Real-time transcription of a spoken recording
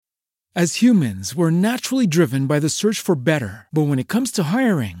As humans, we're naturally driven by the search for better. But when it comes to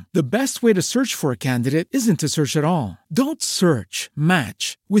hiring, the best way to search for a candidate isn't to search at all. Don't search,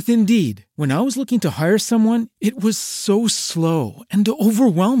 match with Indeed. When I was looking to hire someone, it was so slow and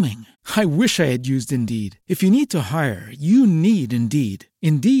overwhelming. I wish I had used Indeed. If you need to hire, you need Indeed.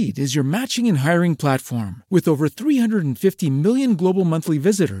 Indeed is your matching and hiring platform with over 350 million global monthly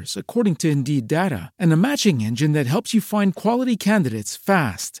visitors, according to Indeed data, and a matching engine that helps you find quality candidates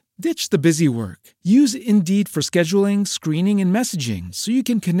fast. Ditch the busy work. Use Indeed for scheduling, screening, and messaging so you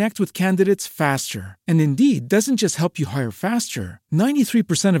can connect with candidates faster. And Indeed doesn't just help you hire faster.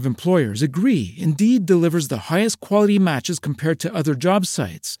 93% of employers agree Indeed delivers the highest quality matches compared to other job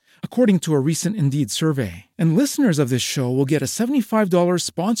sites, according to a recent Indeed survey. And listeners of this show will get a $75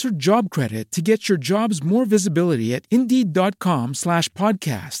 sponsored job credit to get your jobs more visibility at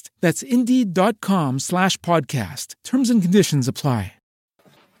Indeed.com/podcast. That's Indeed.com/podcast. Terms and conditions apply.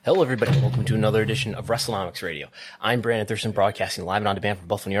 Hello, everybody. Welcome to another edition of WrestleNomics Radio. I'm Brandon Thurston, broadcasting live and on demand from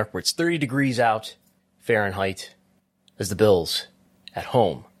Buffalo, New York, where it's 30 degrees out Fahrenheit as the Bills at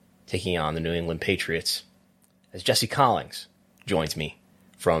home taking on the New England Patriots. As Jesse Collins joins me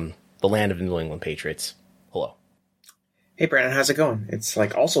from the land of the New England Patriots. Hello. Hey, Brandon. How's it going? It's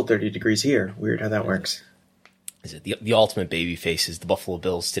like also 30 degrees here. Weird how that works. Is it the ultimate baby faces, the Buffalo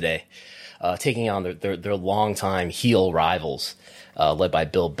Bills today, taking on their longtime heel rivals, led by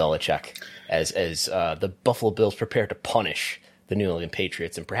Bill Belichick, as the Buffalo Bills prepare to punish the New England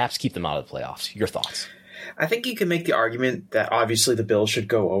Patriots and perhaps keep them out of the playoffs. Your thoughts? I think you can make the argument that obviously the Bills should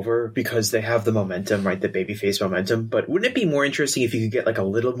go over because they have the momentum, right? The babyface momentum. But wouldn't it be more interesting if you could get like a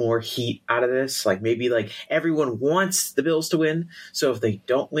little more heat out of this? Like maybe like everyone wants the Bills to win. So if they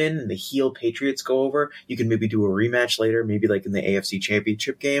don't win and the heel Patriots go over, you can maybe do a rematch later, maybe like in the AFC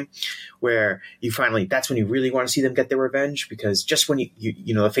Championship game, where you finally, that's when you really want to see them get their revenge, because just when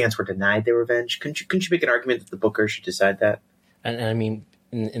you know, the fans were denied their revenge. Couldn't you make an argument that the booker should decide that? And I mean,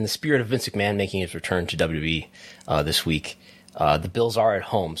 in the spirit of Vince McMahon making his return to WWE this week, the Bills are at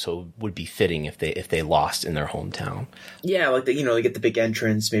home, so it would be fitting if they lost in their hometown. Yeah, like they get the big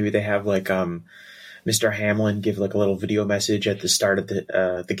entrance. Maybe they have like Mr. Hamlin give like a little video message at the start of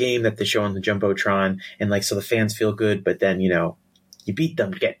the game that they show on the Jumbotron, and like so the fans feel good. But then you beat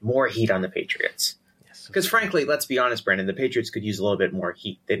them to get more heat on the Patriots. Because frankly, let's be honest, Brandon, the Patriots could use a little bit more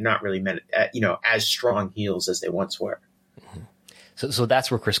heat. They've not really met as strong heels as they once were. Mm-hmm. So that's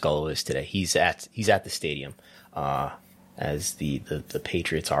where Chris Gullo is today. He's at the stadium as the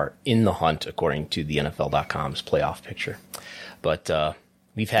Patriots are in the hunt, according to the NFL.com's playoff picture. But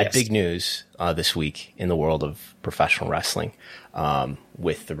we've had big news this week in the world of professional wrestling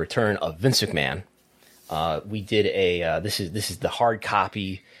with the return of Vince McMahon. We did this is the hard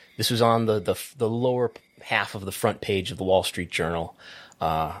copy. This was on the lower half of the front page of the Wall Street Journal.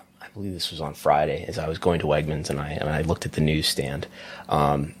 I believe this was on Friday as I was going to Wegmans and I looked at the newsstand.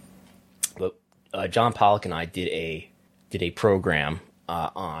 But John Pollock and I did a program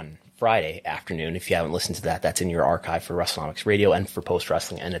on Friday afternoon. If you haven't listened to that, that's in your archive for WrestleNomics Radio and for Post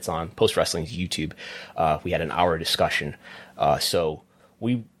Wrestling, and it's on Post Wrestling's YouTube. We had an hour discussion, so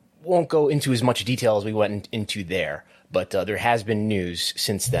we won't go into as much detail as we went into there. But there has been news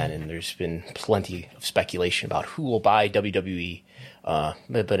since then, and there's been plenty of speculation about who will buy WWE.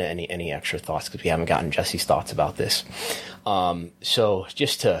 But any extra thoughts, because we haven't gotten Jesse's thoughts about this. So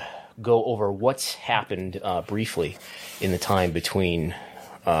just to go over what's happened briefly in the time between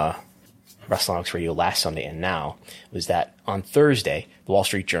WrestleNomics Radio last Sunday and now, was that on Thursday, the Wall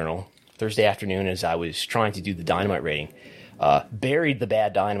Street Journal, Thursday afternoon, as I was trying to do the Dynamite rating, buried the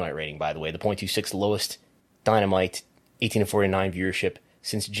bad Dynamite rating, by the way, the 0.26 lowest Dynamite 18 to 49 viewership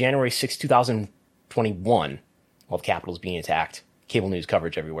since January 6, 2021, while the Capitol is being attacked. Cable news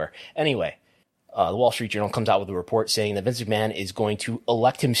coverage everywhere. Anyway, the Wall Street Journal comes out with a report saying that Vince McMahon is going to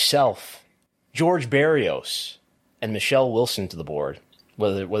elect himself, George Barrios, and Michelle Wilson to the board,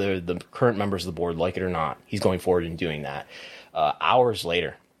 whether the current members of the board like it or not. He's going forward in doing that. Hours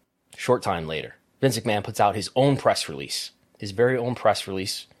later, short time later, Vince McMahon puts out his own press release, his very own press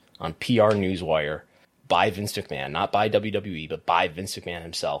release on PR Newswire by Vince McMahon, not by WWE, but by Vince McMahon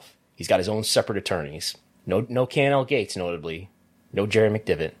himself. He's got his own separate attorneys. No K&L Gates, notably. No Jerry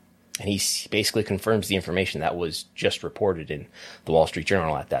McDevitt. And he basically confirms the information that was just reported in the Wall Street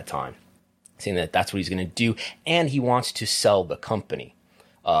Journal at that time, saying that that's what he's going to do, and he wants to sell the company.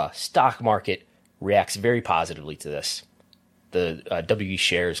 Stock market reacts very positively to this. The WWE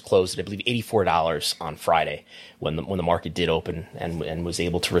shares closed at, I believe, $84 on Friday when the market did open and was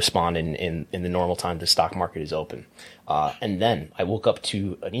able to respond in the normal time the stock market is open. And then I woke up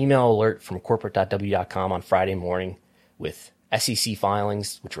to an email alert from corporate.w.com on Friday morning with SEC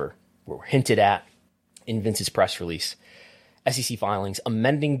filings, which were were hinted at in Vince's press release. SEC filings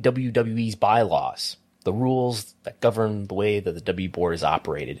amending WWE's bylaws, the rules that govern the way that the W board is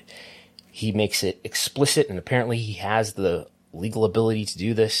operated. He makes it explicit, and apparently he has the legal ability to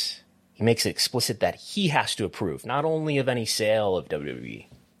do this. He makes it explicit that he has to approve not only of any sale of WWE,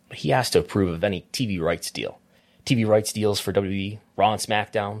 but he has to approve of any TV rights deal. TV rights deals for WWE, Raw and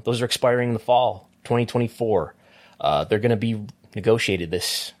SmackDown, those are expiring in the fall, 2024. They're going to be negotiated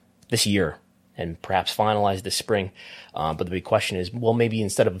this year and perhaps finalized this spring. But the big question is, well, maybe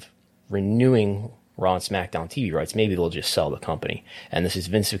instead of renewing Raw and SmackDown TV rights, maybe they'll just sell the company. And this is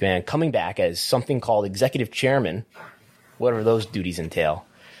Vince McMahon coming back as something called executive chairman, whatever those duties entail,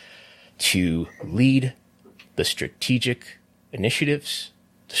 to lead the strategic initiatives,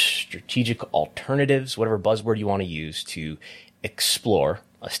 the strategic alternatives, whatever buzzword you want to use, to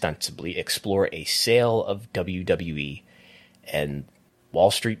ostensibly explore a sale of WWE. And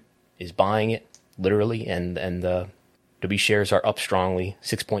Wall Street is buying it, literally, and the WWE shares are up strongly.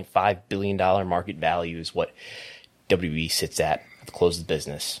 $6.5 billion market value is what WWE sits at the close of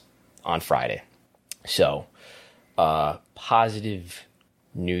business on Friday. So, positive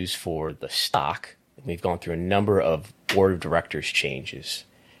news for the stock. We've gone through a number of board of directors changes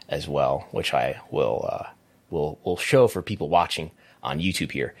as well, which I will show for people watching on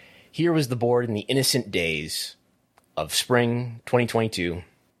YouTube here. Here was the board in the innocent days of spring 2022,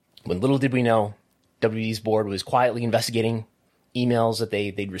 when little did we know WWE's board was quietly investigating emails that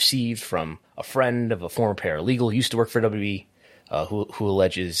they'd received from a friend of a former paralegal who used to work for WWE, who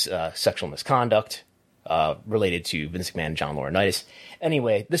alleges sexual misconduct related to Vince McMahon and John Laurinaitis.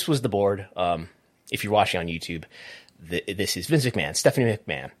 Anyway, this was the board. If you're watching on YouTube, this is Vince McMahon, Stephanie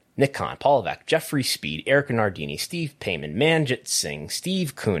McMahon, Nick Khan, Paul Levesque, Jeffrey Speed, Erica Nardini, Steve Payman, Manjit Singh,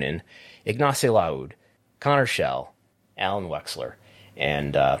 Steve Koonin, Ignacio Laud, Connor Schell, Alan Wexler.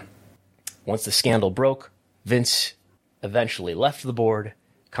 And once the scandal broke, Vince eventually left the board.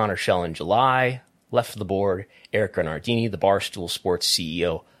 Connor Schell in July left the board. Erica Nardini, the Barstool Sports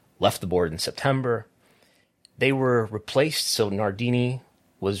CEO, left the board in September. They were replaced, so Nardini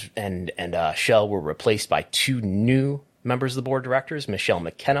and Schell were replaced by two new members of the board of directors, Michelle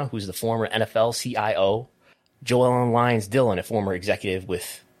McKenna, who's the former NFL CIO, Joel Lyons Dillon, a former executive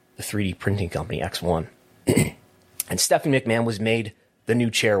with the 3D printing company X1. And Stephanie McMahon was made the new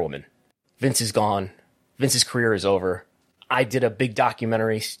chairwoman. Vince is gone. Vince's career is over. I did a big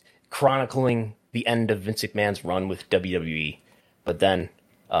documentary chronicling the end of Vince McMahon's run with WWE. But then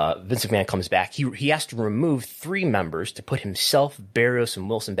Vince McMahon comes back. He has to remove 3 members to put himself, Barrios, and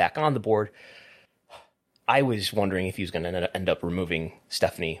Wilson back on the board. I was wondering if he was going to end up removing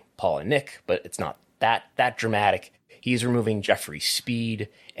Stephanie, Paul, and Nick, but it's not that dramatic. He's removing Jeffrey Speed,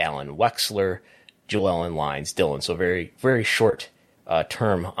 Alan Wexler, Joel and Lyons Dillon. So very, very short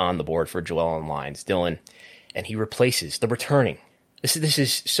term on the board for Joel and Lyons Dillon. And he replaces the returning. This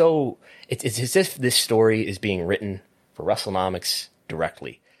is so, it's as if this story is being written for WrestleNomics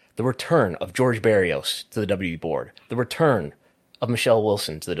directly. The return of George Barrios to the WWE board. The return of Michelle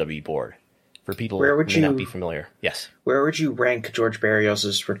Wilson to the WWE board. For people who may not be familiar. Yes. Where would you rank George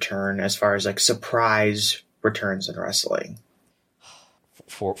Barrios' return as far as like surprise returns in wrestling?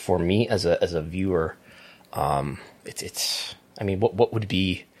 For me as a viewer, it's I mean, what would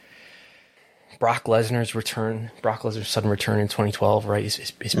be Brock Lesnar's return? Brock Lesnar's sudden return in 2012, right?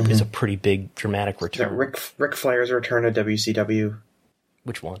 Is a pretty big dramatic return. Ric Flair's return to WCW.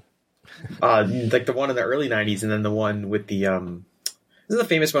 Which one? Like the one in the early 90s, and then the one with the this is the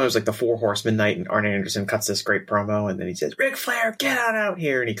famous one. It was like the 4 Horsemen night, and Arn Anderson cuts this great promo, and then he says, "Ric Flair, get on out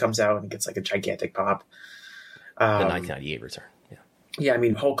here!" And he comes out and gets like a gigantic pop. The 1998 return. Yeah. Yeah, I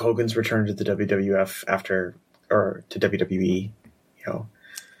mean Hulk Hogan's return to the WWF to WWE. You know,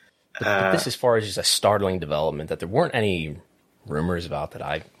 but this, as far as just a startling development, that there weren't any rumors about that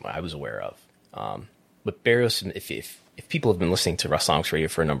I was aware of. But Barrios, if people have been listening to WrestleNomics Radio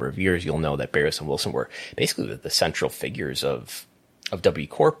for a number of years, you'll know that Barrios and Wilson were basically the central figures of W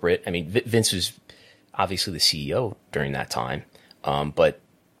corporate. I mean, Vince was obviously the CEO during that time, but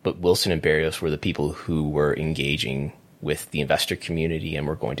Wilson and Barrios were the people who were engaging with the investor community and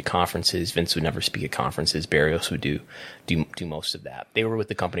were going to conferences. Vince would never speak at conferences. Barrios would do most of that. They were with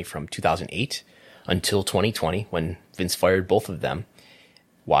the company from 2008 until 2020, when Vince fired both of them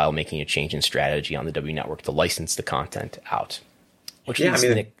while making a change in strategy on the W Network to license the content out. Which leads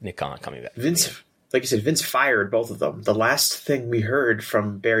to Nick Khan coming back. Vince, like you said, Vince fired both of them. The last thing we heard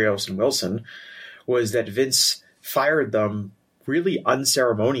from Barrios and Wilson was that Vince fired them really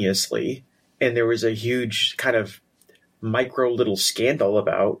unceremoniously, and there was a huge kind of micro little scandal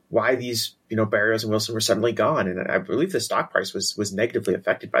about why these, Barrios and Wilson were suddenly gone. And I believe the stock price was negatively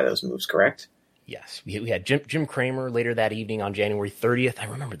affected by those moves, correct? Yes. We had Jim Cramer later that evening on January 30th. I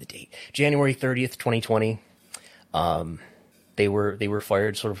remember the date. January 30th, 2020. They were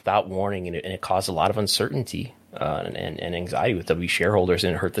fired sort of without warning, and it caused a lot of uncertainty and anxiety with W shareholders,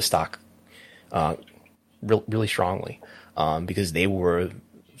 and it hurt the stock really strongly because they were,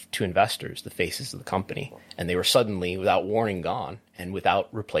 to investors, the faces of the company, and they were suddenly, without warning, gone, and without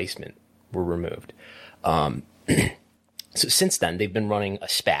replacement, were removed. So since then, they've been running a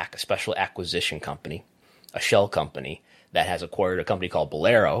SPAC, a special acquisition company, a shell company that has acquired a company called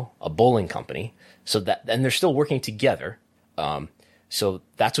Bolero, a bowling company. And they're still working together. So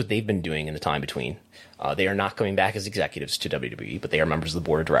that's what they've been doing in the time between. They are not coming back as executives to WWE, but they are members of the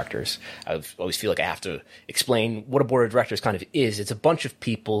board of directors. I always feel like I have to explain what a board of directors kind of is. It's a bunch of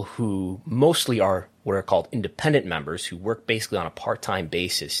people who mostly are what are called independent members who work basically on a part-time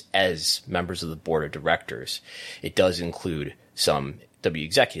basis as members of the board of directors. It does include some W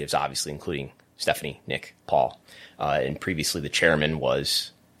executives, obviously, including Stephanie, Nick, Paul. And previously the chairman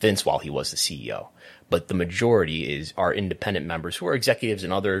was Vince while he was the CEO. But the majority are independent members who are executives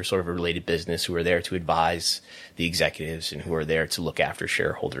in other sort of related business who are there to advise the executives and who are there to look after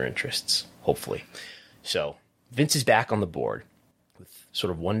shareholder interests, hopefully. So Vince is back on the board with sort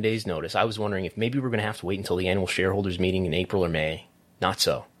of 1 day's notice. I was wondering if maybe we're going to have to wait until the annual shareholders meeting in April or May. Not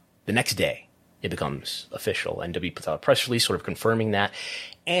so. The next day, it becomes official. NW puts out a press release sort of confirming that.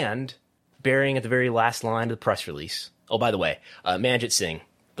 And bearing at the very last line of the press release, oh, by the way, Manjit Singh,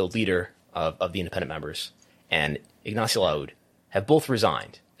 the leader of the independent members, and Ignacio Laud have both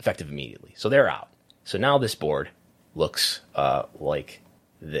resigned effective immediately. So they're out. So now this board looks like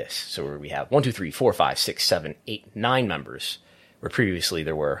this. So we have 1, 2, 3, 4, 5, 6, 7, 8, 9 members, where previously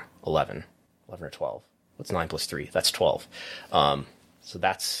there were 11 or 12. What's 9 plus 3? That's 12. So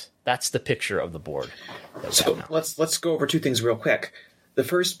that's the picture of the board. So let's go over two things real quick. The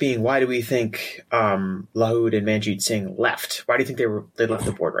first being, why do we think Lahoud and Manjit Singh left? Why do you think they left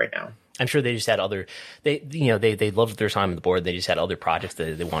the board right now? I'm sure they just had they loved their time on the board. They just had other projects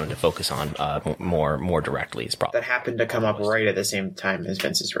that they wanted to focus on more directly. Is probably that happened to come up right at the same time as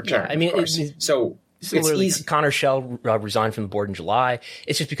Vince's return. Yeah, I mean, so similarly, it's easy. Connor Shell resigned from the board in July.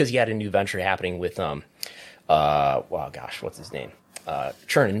 It's just because he had a new venture happening with what's his name?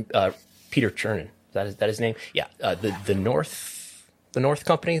 Chernin, Peter Chernin. Is that his name? Yeah, the North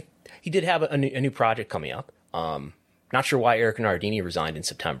Company. He did have a new project coming up. Not sure why Eric Nardini resigned in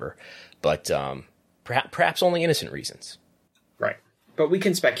September, but perhaps only innocent reasons. Right. But we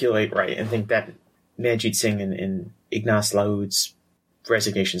can speculate, right, and think that Manjit Singh and Ignace Lahoud's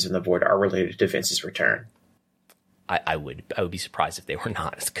resignations from the board are related to Vince's return. I would be surprised if they were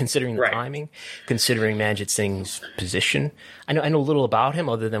not, considering the timing, considering Manjit Singh's position. I know little about him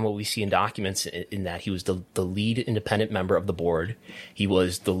other than what we see in documents, in that he was the lead independent member of the board. He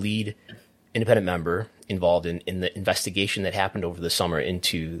was the lead independent member involved in the investigation that happened over the summer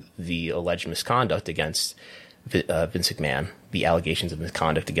into the alleged misconduct against Vince McMahon, the allegations of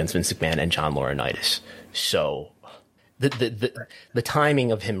misconduct against Vince McMahon and John Laurinaitis. So the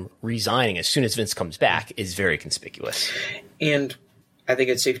timing of him resigning as soon as Vince comes back is very conspicuous. And I think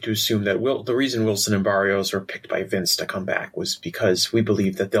it's safe to assume that the reason Wilson and Barrios were picked by Vince to come back was because we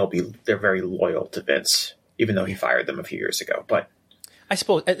believe that they're very loyal to Vince, even though he fired them a few years ago. But I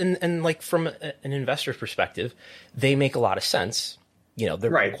suppose, and like from an investor's perspective, they make a lot of sense. They're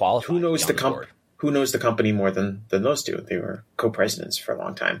very qualified. Who knows the company more than those two? They were co-presidents for a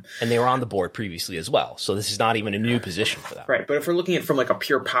long time. And they were on the board previously as well. So this is not even a new position for them. Right. But if we're looking at it from like a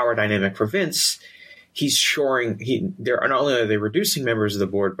pure power dynamic for Vince, he's not only are they reducing members of the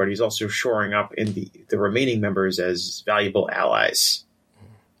board, but he's also shoring up in the remaining members as valuable allies.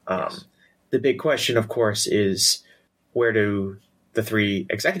 Yes. The big question, of course, is where do the three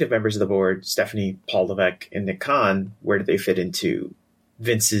executive members of the board, Stephanie, Paul Levesque, and Nick Khan, where do they fit into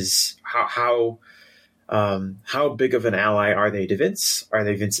Vince's how big of an ally are they to Vince? Are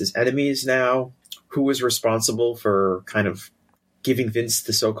they Vince's enemies now? Who was responsible for kind of giving Vince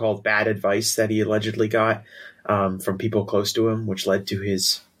the so-called bad advice that he allegedly got from people close to him, which led to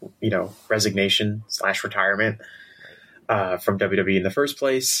his, resignation / retirement from WWE in the first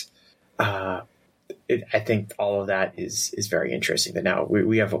place? I think all of that is very interesting. That now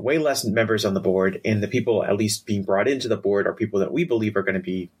we have way less members on the board, and the people at least being brought into the board are people that we believe are going to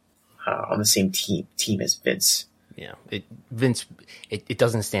be on the same team as Vince. Yeah, it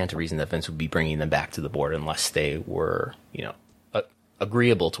doesn't stand to reason that Vince would be bringing them back to the board unless they were,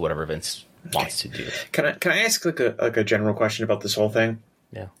 agreeable to whatever Vince wants to do. Can I ask like a general question about this whole thing?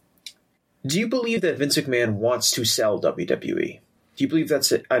 Yeah. Do you believe that Vince McMahon wants to sell WWE? Do you believe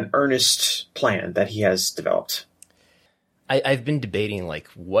that's an earnest plan that he has developed? I've been debating like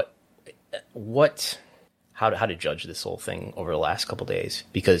how to judge this whole thing over the last couple of days,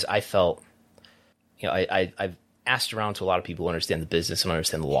 because I felt, I've asked around to a lot of people who understand the business and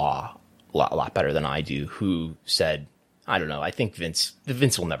understand the law a lot better than I do, who said, I don't know, I think Vince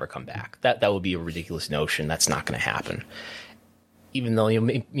will never come back. That would be a ridiculous notion. That's not going to happen. Even though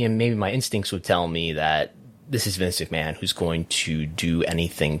maybe my instincts would tell me that this is Vince McMahon, who's going to do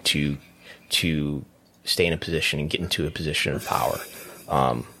anything to stay in a position and get into a position of power.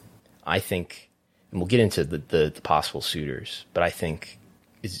 I think, and we'll get into the possible suitors, but I think,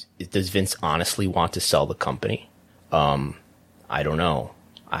 does Vince honestly want to sell the company? I don't know.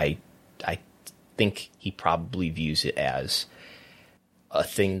 I think he probably views it as a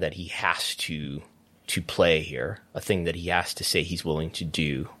thing that he has to play here, a thing that he has to say he's willing to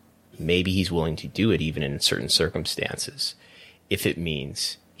do. Maybe he's willing to do it even in certain circumstances, if it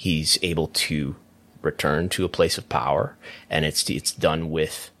means he's able to return to a place of power, and it's done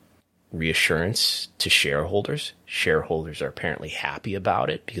with reassurance to shareholders. Shareholders are apparently happy about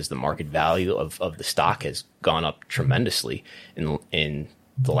it because the market value of the stock has gone up tremendously in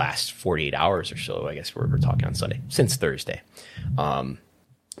the last 48 hours or so. I guess we're talking on Sunday, since Thursday.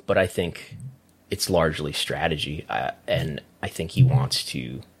 But I think it's largely strategy, and I think he wants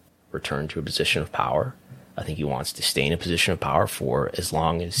to return to a position of power. I think he wants to stay in a position of power for as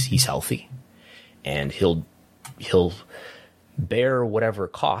long as he's healthy, and he'll bear whatever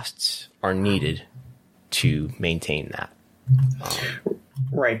costs are needed to maintain that.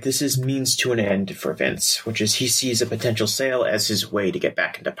 Right. This is means to an end for Vince, which is he sees a potential sale as his way to get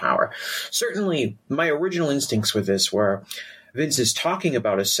back into power. Certainly, my original instincts with this were Vince is talking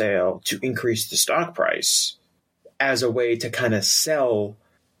about a sale to increase the stock price as a way to kind of sell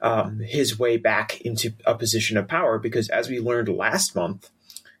his way back into a position of power, because as we learned last month,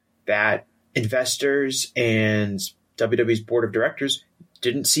 that investors and WWE's board of directors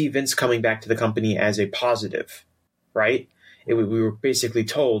didn't see Vince coming back to the company as a positive, right? We were basically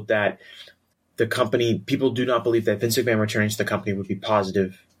told that the company, people do not believe that Vince McMahon returning to the company would be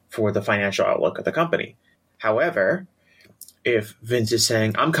positive for the financial outlook of the company. However, if Vince is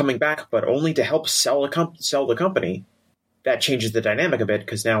saying, I'm coming back, but only to help sell the company, that changes the dynamic a bit,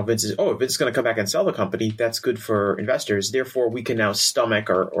 because now Vince is, if Vince is going to come back and sell the company, that's good for investors. Therefore, we can now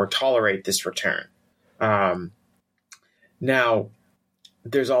stomach or tolerate this return. Now,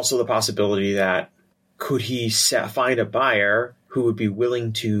 there's also the possibility that could he find a buyer who would be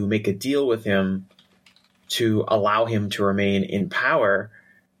willing to make a deal with him to allow him to remain in power,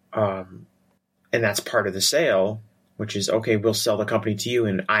 and that's part of the sale, which is, okay, we'll sell the company to you,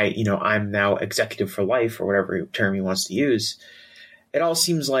 and I'm now executive for life, or whatever term he wants to use. It all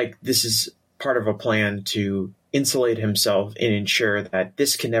seems like this is part of a plan to insulate himself and ensure that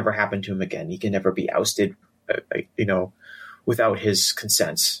this can never happen to him again. He can never be ousted, without his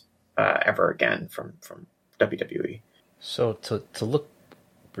consents ever again from WWE. So to look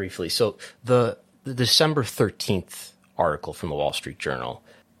briefly, so the December 13th article from the Wall Street Journal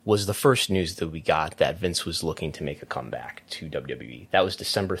was the first news that we got that Vince was looking to make a comeback to WWE. That was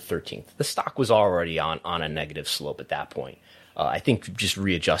December 13th. The stock was already on a negative slope at that point. I think just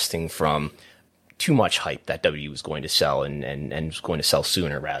readjusting from too much hype that WWE was going to sell and was going to sell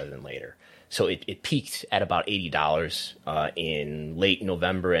sooner rather than later. So it peaked at about $80 in late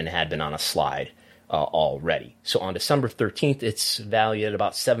November and had been on a slide already. So on December 13th, it's valued at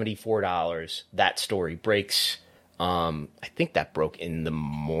about $74. That story breaks. I think that broke in the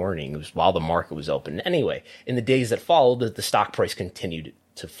morning. It was while the market was open. Anyway, in the days that followed, the stock price continued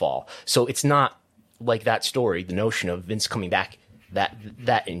to fall. So it's not like that story, the notion of Vince coming back,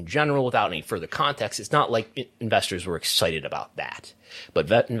 that in general, without any further context, it's not like investors were excited about that. But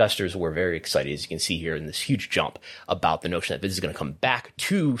vet investors were very excited, as you can see here in this huge jump, about the notion that Vince is going to come back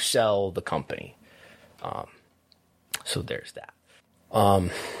to sell the company. So there's that.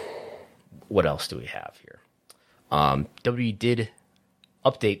 What else do we have here? WWE did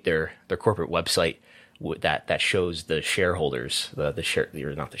update their corporate website that shows the shareholders,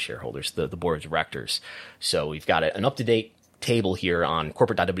 the board of directors. So we've got an up-to-date table here on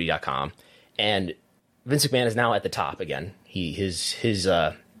corporate.wwe.com, and Vince McMahon is now at the top again. His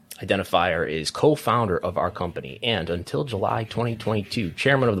identifier is co-founder of our company and until July 2022,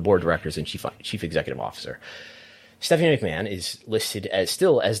 chairman of the board of directors and chief executive officer. Stephanie McMahon is listed as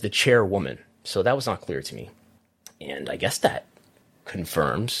the chairwoman, so that was not clear to me. And I guess that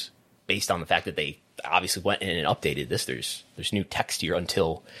confirms, based on the fact that they obviously went in and updated this, there's new text here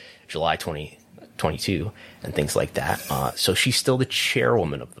until July 2022 and things like that. So she's still the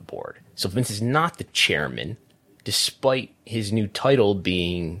chairwoman of the board. So Vince is not the chairman, despite his new title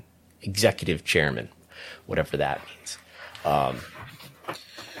being executive chairman, whatever that means.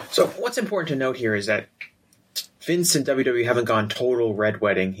 So what's important to note here is that Vince and WWE haven't gone total red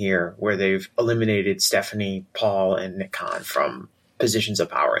wedding here, where they've eliminated Stephanie, Paul, and Nick Khan from positions of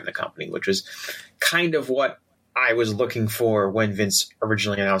power in the company, which was kind of what I was looking for when Vince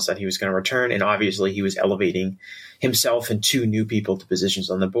originally announced that he was going to return. And obviously he was elevating himself and 2 new people to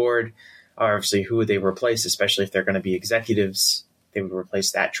positions on the board. Obviously, who would they replace, especially if they're going to be executives? They would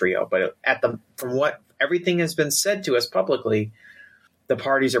replace that trio. But from what everything has been said to us publicly, the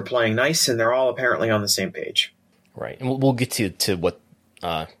parties are playing nice, and they're all apparently on the same page. Right. And we'll get to what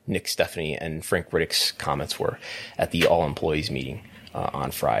Nick, Stephanie, and Frank Riddick's comments were at the all-employees meeting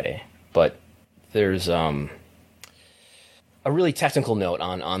on Friday. But there's a really technical note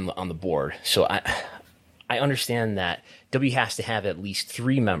on the board. So I understand that W has to have at least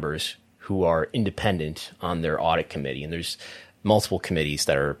 3 members who are independent on their audit committee, and there's multiple committees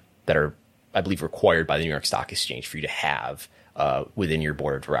that are I believe required by the New York Stock Exchange for you to have within your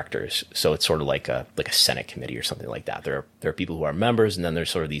board of directors. So it's sort of like a Senate committee or something like that. There are people who are members, and then there's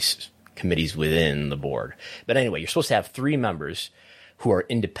sort of these committees within the board. But anyway, you're supposed to have 3 members who are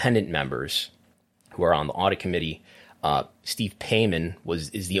independent members who are on the audit committee. Steve Payman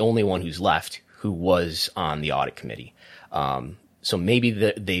is the only one who's left who was on the audit committee. So maybe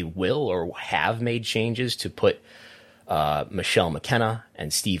they will or have made changes to put Michelle McKenna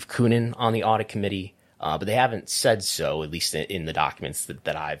and Steve Koonin on the audit committee. But they haven't said so, at least in the documents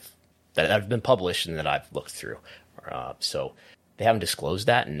that have been published and that I've looked through. So they haven't disclosed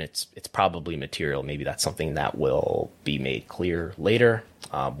that, and it's probably material. Maybe that's something that will be made clear later.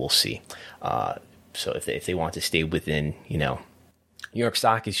 We'll see. So if they want to stay within, New York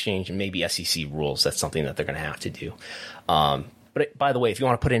Stock Exchange and maybe SEC rules, that's something that they're going to have to do. But by the way, if you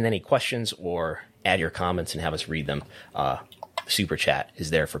want to put in any questions or add your comments and have us read them, Super Chat is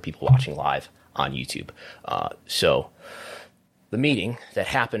there for people watching live on YouTube. So the meeting that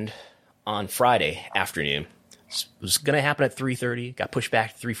happened on Friday afternoon was going to happen at 3:30, got pushed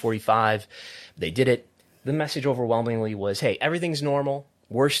back to 3:45. They did it. The message overwhelmingly was, hey, everything's normal.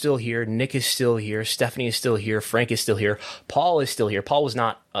 We're still here. Nick is still here. Stephanie is still here. Frank is still here. Paul is still here. Paul was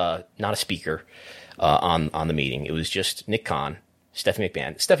not a speaker on the meeting. It was just Nick Khan, Stephanie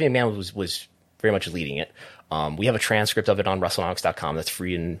McMahon. Stephanie McMahon was very much leading it. We have a transcript of it on WrestleNomics.com that's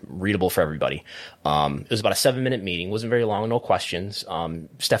free and readable for everybody. It was about a 7-minute meeting. Wasn't very long, no questions.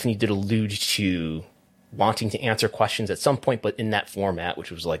 Stephanie did allude to wanting to answer questions at some point, but in that format, which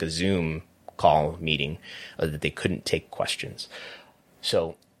was like a Zoom call meeting, that they couldn't take questions.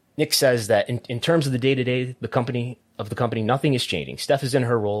 So Nick says that in terms of the day-to-day the company, nothing is changing. Steph is in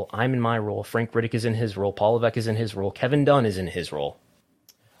her role. I'm in my role. Frank Riddick is in his role. Paul Levesque is in his role. Kevin Dunn is in his role.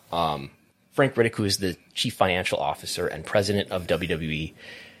 Frank Riddick, who is the chief financial officer and president of WWE,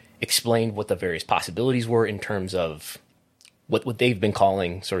 explained what the various possibilities were in terms of what they've been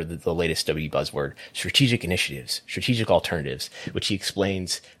calling sort of the latest WWE buzzword, strategic initiatives, strategic alternatives, which he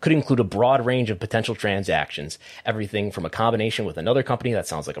explains could include a broad range of potential transactions, everything from a combination with another company, that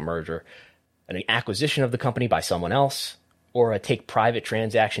sounds like a merger, an acquisition of the company by someone else, or a take-private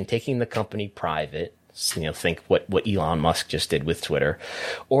transaction, taking the company private. Think what Elon Musk just did with Twitter,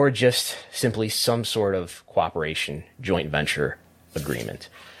 or just simply some sort of cooperation, joint venture agreement.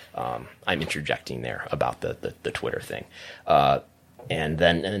 I'm interjecting there about the Twitter thing. And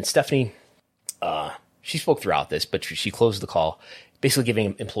then Stephanie, she spoke throughout this, but she closed the call, basically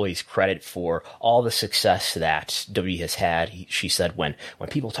giving employees credit for all the success that WWE has had. She said, when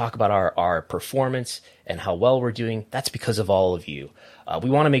people talk about our performance and how well we're doing, that's because of all of you. We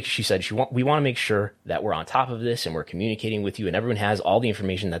want to make sure that we're on top of this and we're communicating with you and everyone has all the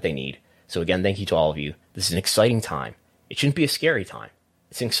information that they need. So again, thank you to all of you. This is an exciting time. It shouldn't be a scary time.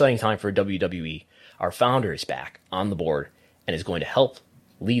 It's an exciting time for WWE. Our founder is back on the board and is going to help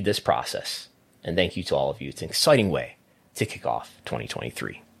lead this process. And thank you to all of you. It's an exciting way to kick off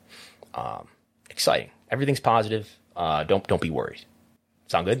 2023. Exciting. Everything's positive. Don't be worried.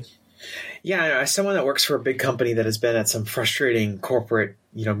 Sound good? Yeah, as someone that works for a big company that has been at some frustrating corporate,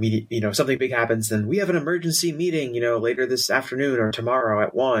 media, something big happens, then we have an emergency meeting, later this afternoon or tomorrow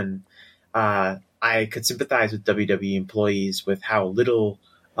at 1. I could sympathize with WWE employees with how little,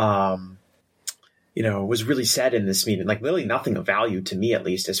 was really said in this meeting. Like really nothing of value to me, at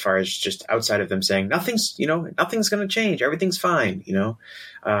least, as far as just outside of them saying nothing's going to change. Everything's fine,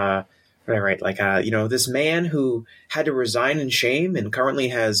 Right. Like, this man who had to resign in shame and currently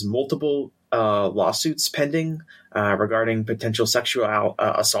has multiple lawsuits pending regarding potential sexual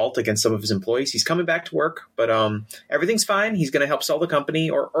assault against some of his employees. He's coming back to work, but everything's fine. He's going to help sell the company,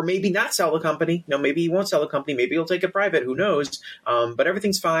 or maybe not sell the company. Maybe he won't sell the company. Maybe he'll take it private. Who knows? But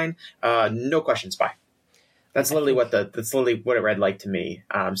everything's fine. No questions. Bye. That's literally what it read like to me.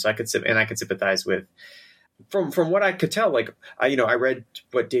 So I could sympathize with. From what I could tell, I read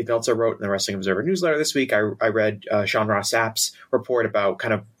what Dave Meltzer wrote in the Wrestling Observer newsletter this week. I read Sean Ross Sapp's report about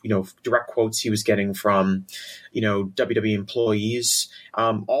kind of, direct quotes he was getting from, WWE employees.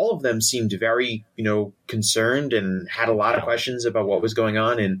 All of them seemed very, concerned and had a lot of questions about what was going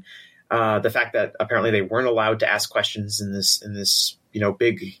on. And the fact that apparently they weren't allowed to ask questions in this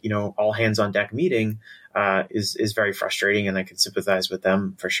big, all hands on deck meeting is very frustrating. And I can sympathize with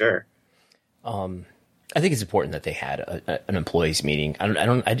them for sure. I think it's important that they had an employees meeting. I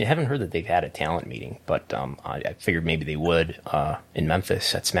haven't heard that they've had a talent meeting, but I figured maybe they would in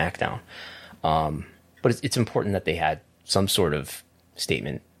Memphis at SmackDown. But it's important that they had some sort of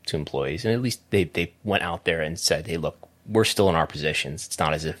statement to employees, and at least they went out there and said, "Hey, look, we're still in our positions. It's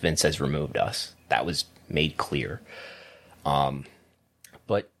not as if Vince has removed us." That was made clear.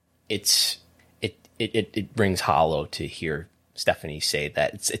 But it rings hollow to hear Stephanie say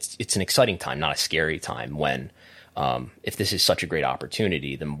that it's an exciting time, not a scary time. When if this is such a great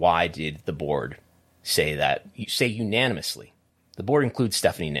opportunity, then why did the board say that? You say unanimously. The board includes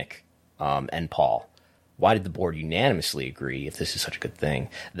Stephanie, Nick, and Paul. Why did the board unanimously agree, if this is such a good thing,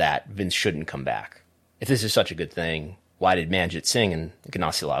 that Vince shouldn't come back? If this is such a good thing, why did Manjit Singh and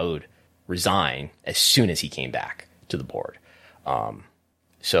Ganassi Laoud resign as soon as he came back to the board?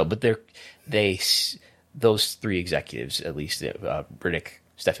 Those three executives, at least Riddick,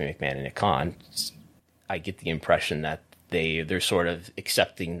 Stephanie McMahon, and Nick Khan, I get the impression that they're sort of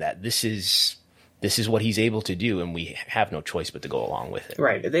accepting that this is what he's able to do, and we have no choice but to go along with it.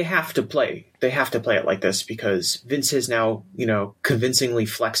 Right. They have to play it like this because Vince has now, convincingly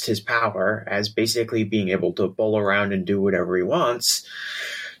flexed his power as basically being able to bowl around and do whatever he wants.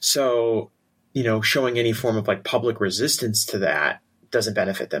 So, showing any form of public resistance to that doesn't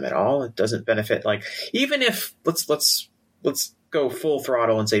benefit them at all. It doesn't benefit, even if let's go full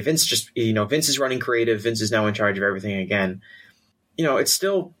throttle and say Vince Vince is running creative. Vince is now in charge of everything again. It's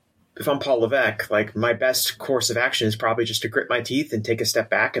still, if I'm Paul Levesque, my best course of action is probably just to grit my teeth and take a step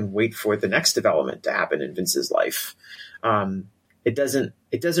back and wait for the next development to happen in Vince's life. It doesn't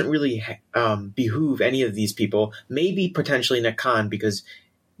really behoove any of these people, maybe potentially Nick Khan, because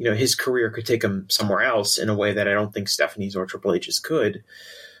his career could take him somewhere else in a way that I don't think Stephanie's or Triple H's could.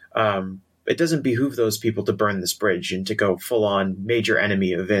 It doesn't behoove those people to burn this bridge and to go full on major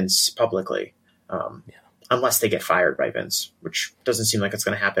enemy of Vince publicly. Unless they get fired by Vince, which doesn't seem like it's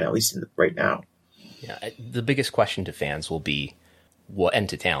going to happen, at least right now. Yeah, the biggest question to fans will be, and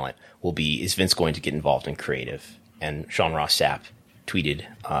to talent, will be, is Vince going to get involved in creative? And Sean Ross Sapp tweeted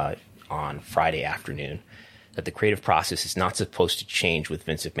on Friday afternoon that the creative process is not supposed to change with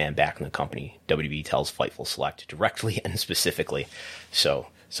Vince McMahon back in the company. WWE tells Fightful Select directly and specifically. So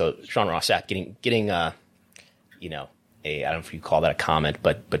Sean Ross Sapp getting I don't know if you call that a comment,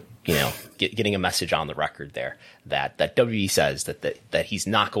 but getting a message on the record there that WWE says that he's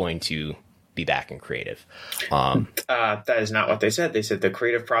not going to be back in creative. That is not what they said. They said the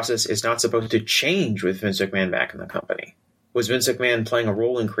creative process is not supposed to change with Vince McMahon back in the company. Was Vince McMahon playing a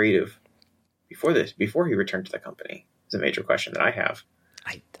role in creative before he returned to the company? Is a major question that I have.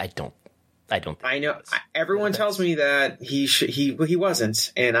 I don't think I know everyone tells me that he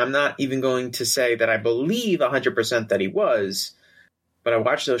wasn't, and I'm not even going to say that I believe 100% that he was, but I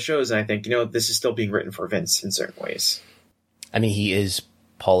watch those shows and I think, this is still being written for Vince in certain ways. I mean, he is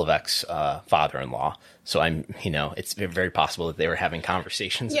Paul Levesque's father-in-law, so it's very possible that they were having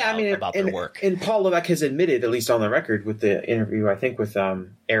conversations about their work. And Paul Levesque has admitted, at least on the record with the interview, I think with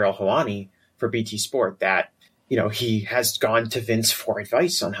Ariel Helwani for BT Sport, that he has gone to Vince for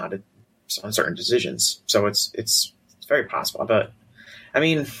advice on on certain decisions. So it's very possible. But I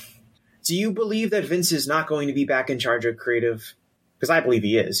mean, do you believe that Vince is not going to be back in charge of creative? Because I believe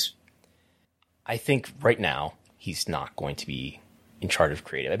he is. I think right now he's not going to be in charge of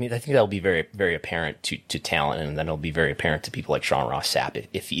creative. I mean, I think that'll be very, very apparent to talent, and then it'll be very apparent to people like Sean Ross Sapp.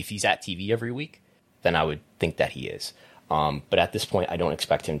 If he's at TV every week, then I would think that he is. But at this point, I don't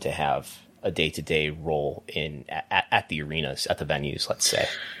expect him to have a day-to-day role at the arenas, at the venues, let's say.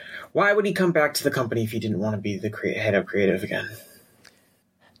 Why would he come back to the company if he didn't want to be the head of creative again?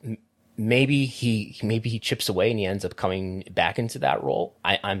 Maybe he chips away and he ends up coming back into that role.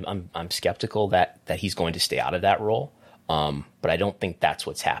 I'm skeptical that he's going to stay out of that role. But I don't think that's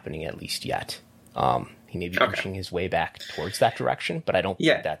what's happening, at least yet. He may be inching his way back towards that direction, but I don't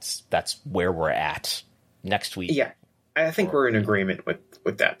think that's where we're at next week. Yeah, I think we're in agreement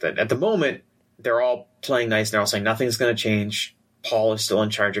with that. That at the moment, they're all playing nice. They're all saying nothing's going to change. Paul is still in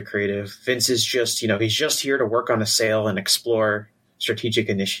charge of creative. Vince is just, he's just here to work on a sale and explore strategic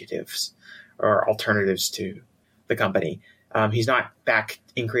initiatives or alternatives to the company. He's not back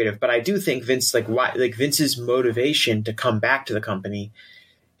in creative, but I do think Vince, Vince's motivation to come back to the company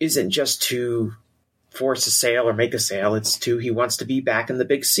isn't just to force a sale or make a sale. It's he wants to be back in the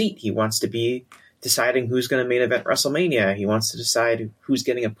big seat. He wants to be deciding who's going to main event WrestleMania. He wants to decide who's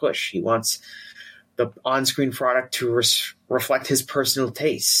getting a push. He wants the on-screen product to reflect his personal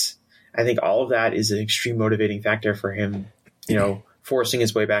tastes. I think all of that is an extreme motivating factor for him, forcing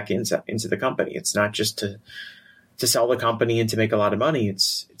his way back into the company. It's not just to sell the company and to make a lot of money.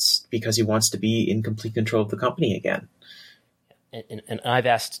 It's because he wants to be in complete control of the company again. And I've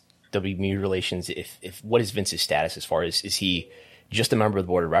asked WWE Relations if what is Vince's status as far as, is he just a member of the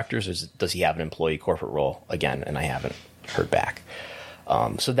board of directors, or does he have an employee corporate role again? And I haven't heard back.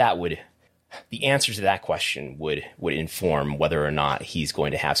 So the answer to that question would inform whether or not he's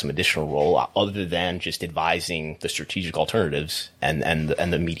going to have some additional role other than just advising the strategic alternatives and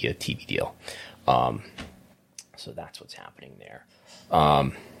the media TV deal. So that's what's happening there.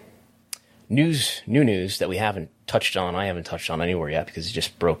 New news that we haven't touched on. I haven't touched on anywhere yet because it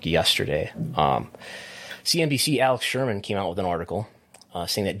just broke yesterday. CNBC Alex Sherman came out with an article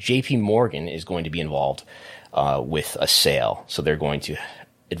saying that JP Morgan is going to be involved with a sale. So they're going to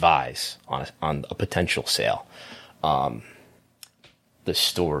advise on a potential sale. The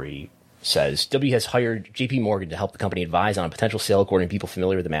story says W has hired JP Morgan to help the company advise on a potential sale. According to people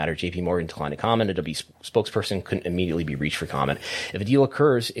familiar with the matter, JP Morgan declined to comment. A W spokesperson couldn't immediately be reached for comment. If a deal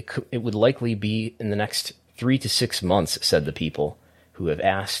occurs, it would likely be in the next 3 to 6 months, said the people who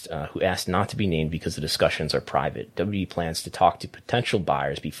asked not to be named because the discussions are private. W plans to talk to potential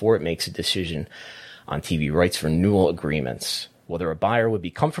buyers before it makes a decision on TV rights renewal agreements. Whether a buyer would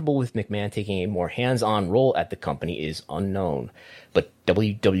be comfortable with McMahon taking a more hands-on role at the company is unknown. But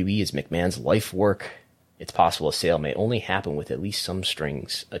WWE is McMahon's life work. It's possible a sale may only happen with at least some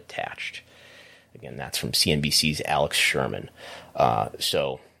strings attached. Again, that's from CNBC's Alex Sherman.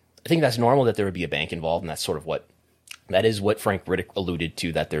 So I think that's normal that there would be a bank involved, and that's sort of that is what Frank Riddick alluded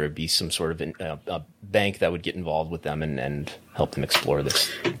to, that there would be some sort of a bank that would get involved with them and help them explore this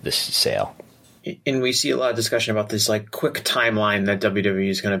sale. And we see a lot of discussion about this quick timeline that WWE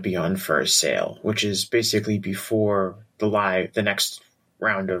is going to be on for a sale, which is basically before the next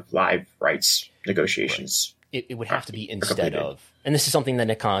round of live rights negotiations. Right. It would have to be instead of, and this is something that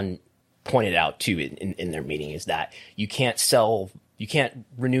Nick Khan pointed out too in their meeting, is that you can't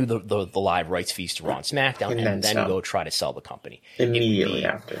renew the live rights fees to Raw and SmackDown and then go try to sell the company immediately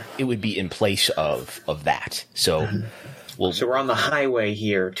after. It would be in place of that. So. So we're on the highway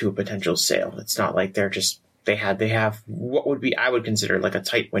here to a potential sale. It's not like they have what would be, I would consider a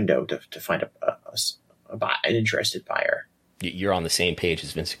tight window to find an interested buyer. You're on the same page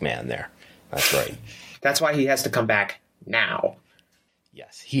as Vince McMahon there. That's right. That's why he has to come back now.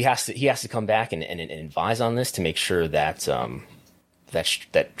 Yes, he has to come back and advise on this to make sure that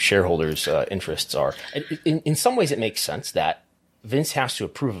that shareholders' interests are. In some ways, it makes sense that Vince has to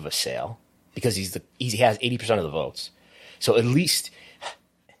approve of a sale because he has 80% of the votes. So at least,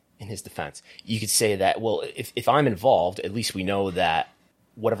 in his defense, you could say that, well, if I'm involved, at least we know that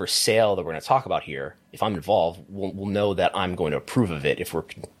whatever sale that we're going to talk about here, if I'm involved, we'll know that I'm going to approve of it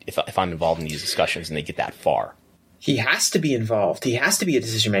if I'm involved in these discussions and they get that far. He has to be involved. He has to be a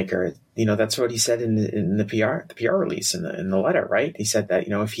decision maker. That's what he said in the PR release in the letter, right? He said that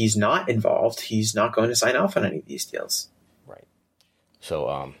if he's not involved, he's not going to sign off on any of these deals. Right.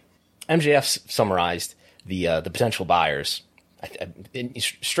 So MJF summarized the potential buyers,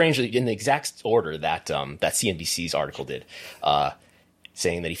 strangely in the exact order that CNBC's article did,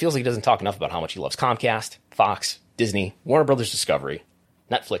 saying that he feels like he doesn't talk enough about how much he loves Comcast, Fox, Disney, Warner Brothers Discovery,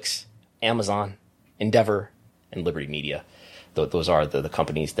 Netflix, Amazon, Endeavor, and Liberty Media. Those are the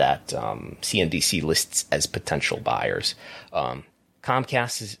companies that CNBC lists as potential buyers.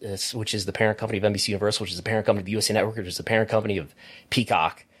 Comcast, which is the parent company of NBC Universal, which is the parent company of the USA Network, which is the parent company of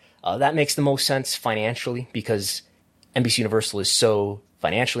Peacock. That makes the most sense financially because NBC Universal is so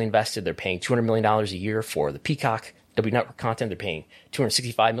financially invested. They're paying $200 million a year for the Peacock W Network content. They're paying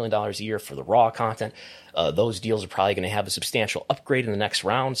 $265 million a year for the Raw content. Those deals are probably going to have a substantial upgrade in the next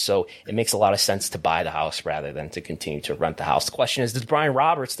round. So it makes a lot of sense to buy the house rather than to continue to rent the house. The question is, does Brian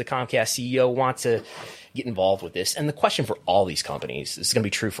Roberts, the Comcast CEO, want to get involved with this? And the question for all these companies, this is going to be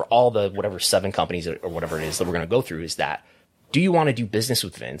true for all the whatever 7 companies or whatever it is that we're going to go through, is that, do you want to do business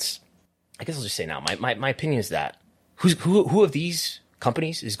with Vince I guess I'll just say now, my opinion is that who of these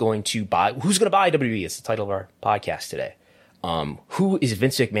companies is going to buy, who's going to buy WWE? It's the title of our podcast today. Who is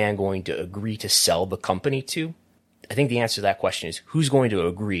Vince McMahon going to agree to sell the company to? I think the answer to that question is who's going to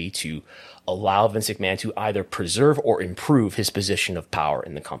agree to allow Vince McMahon to either preserve or improve his position of power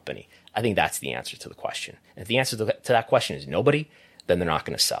in the company. I think that's the answer to the question. And if the answer to that question is nobody, then they're not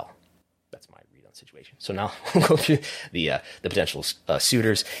going to sell. That's my read on the situation. So now we'll go through the potential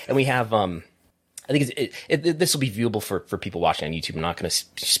suitors. And we have, I think this will be viewable for people watching on YouTube. I'm not going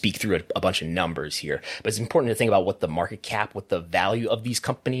to speak through a bunch of numbers here, but it's important to think about what the market cap, what the value of these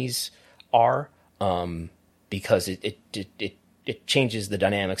companies are, because it changes the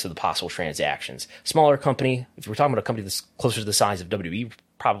dynamics of the possible transactions. Smaller company, if we're talking about a company that's closer to the size of WWE,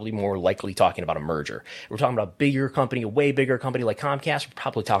 probably more likely talking about a merger. If we're talking about a bigger company, a way bigger company like Comcast, we're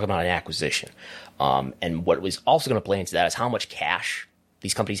probably talking about an acquisition. And what was also going to play into that is how much cash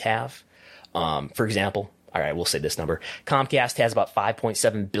these companies have. For example, all right, we'll say this number. Comcast has about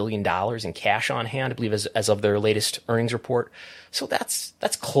 $5.7 billion in cash on hand, I believe, as of their latest earnings report. So that's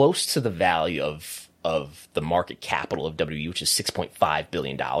close to the value of the market capital of WWE, which is $6.5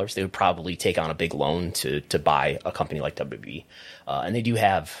 billion. They would probably take on a big loan to buy a company like WWE. And they do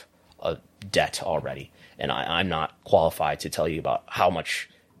have a debt already. And I'm not qualified to tell you about how much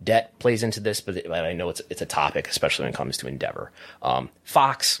debt plays into this, but I know it's a topic, especially when it comes to Endeavor.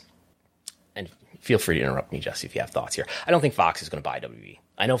 Fox, and feel free to interrupt me, Jesse, if you have thoughts here. I don't think Fox is going to buy WWE.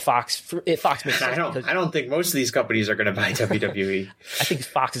 I know Fox makes sense. I don't think most of these companies are going to buy WWE. I think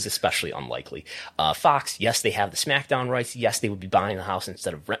Fox is especially unlikely. Fox, yes, they have the SmackDown rights. Yes, they would be buying the house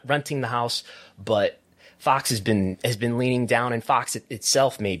instead of renting the house. But Fox has been leaning down, and Fox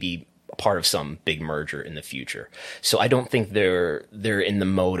itself may be a part of some big merger in the future. So I don't think they're in the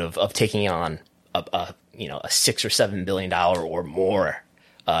mode of taking on a $6 or $7 billion or more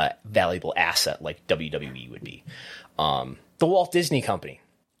valuable asset like WWE would be. The Walt Disney Company.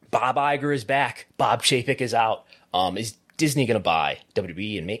 Bob Iger is back. Bob Chapek is out. Is Disney going to buy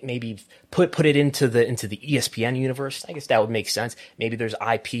WWE and maybe put it into the ESPN universe? I guess that would make sense. Maybe there's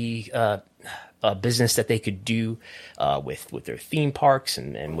IP business that they could do with their theme parks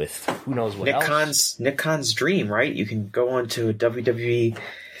and with who knows what else. Nick Khan's dream, right? You can go on to WWE.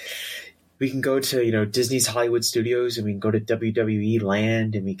 We can go to Disney's Hollywood Studios, and we can go to WWE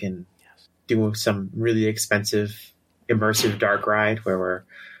Land, and we can do some really expensive immersive dark ride where we're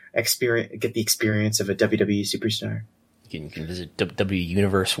get the experience of a WWE superstar. You can visit WWE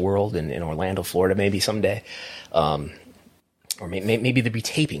Universe World in Orlando, Florida, maybe someday, or maybe there'd be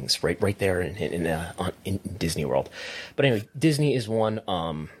tapings right there in Disney World. But anyway, Disney is one.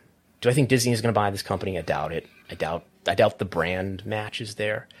 Do I think Disney is going to buy this company? I doubt it. I doubt the brand matches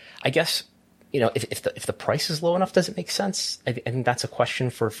there. I guess if the price is low enough, does it make sense? I think that's a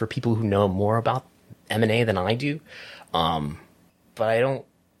question for people who know more about M&A than I do. But I don't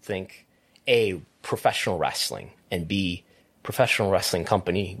think A, professional wrestling, and B, professional wrestling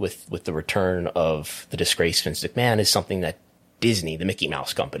company with the return of the disgraced Vince McMahon is something that Disney, the Mickey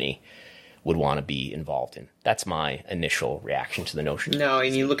Mouse company, would want to be involved in. That's my initial reaction to the notion. No,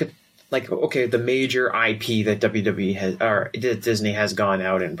 and you look at the major IP that WWE has or that Disney has gone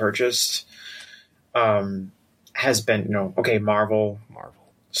out and purchased has been Marvel,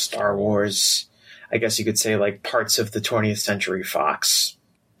 Star Wars. I guess you could say parts of the 20th Century Fox.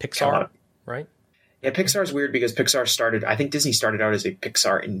 Pixar, right? Yeah, Pixar's weird because I think Disney started out as a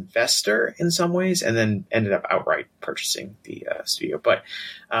Pixar investor in some ways and then ended up outright purchasing the studio. But,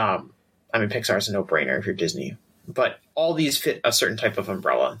 Pixar's a no-brainer if you're Disney. But all these fit a certain type of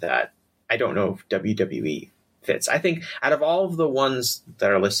umbrella that I don't know if WWE fits. I think out of all of the ones that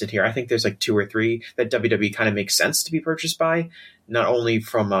are listed here, I think there's 2 or 3 that WWE kind of makes sense to be purchased by, not only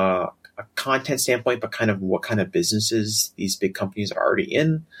from a content standpoint, but kind of what kind of businesses these big companies are already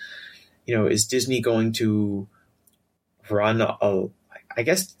in. Is Disney going to run I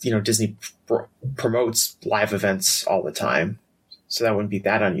guess Disney promotes live events all the time, so that wouldn't be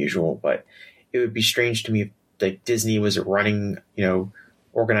that unusual, but it would be strange to me if Disney was running,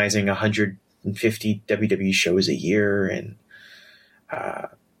 organizing 150 WWE shows a year, and it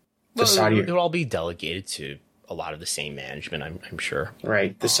would all be delegated to a lot of the same management, I'm sure.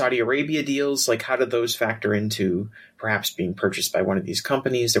 Right. The Saudi Arabia deals, how did those factor into perhaps being purchased by one of these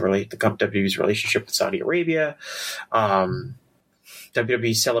companies that relate to WWE's relationship with Saudi Arabia?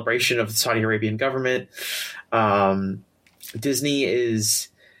 WWE's celebration of the Saudi Arabian government. Disney is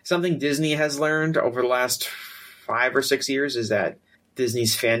something Disney has learned over the last 5 or 6 years is that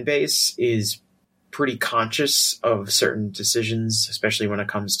Disney's fan base is pretty conscious of certain decisions, especially when it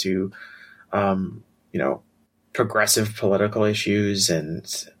comes to, progressive political issues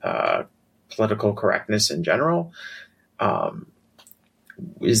and political correctness in general.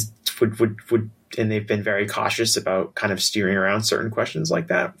 And they've been very cautious about kind of steering around certain questions like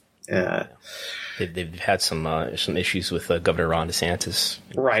that. They've had some issues with Governor Ron DeSantis,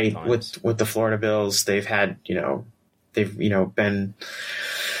 right? With the Florida bills, they've had they've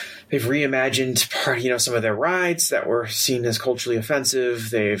reimagined some of their rides that were seen as culturally offensive.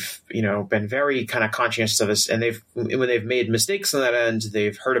 They've been very kind of conscientious of this, and when they've made mistakes on that end,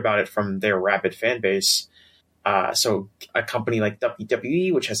 they've heard about it from their rabid fan base. So a company like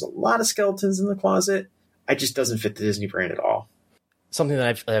WWE, which has a lot of skeletons in the closet, it just doesn't fit the Disney brand at all. Something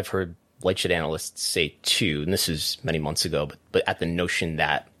that I've heard light shit analysts say too, and this is many months ago, but at the notion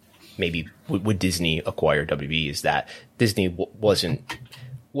that maybe would Disney acquire WWE, is that Disney wasn't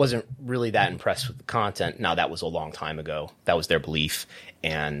really that impressed with the content. Now, that was a long time ago. That was their belief,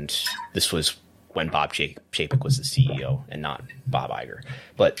 and this was when Bob Chapek was the CEO and not Bob Iger.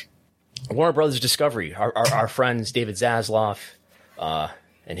 But Warner Brothers Discovery, our friends David Zaslav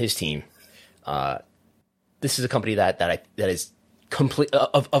and his team, this is a company that is complete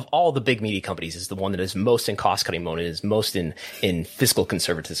of all the big media companies, is the one that is most in cost cutting mode, is most in fiscal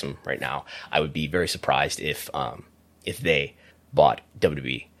conservatism right now. I would be very surprised if they bought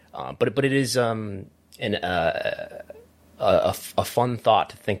WWE, but it is a fun thought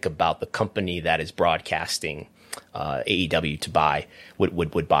to think about the company that is broadcasting AEW to buy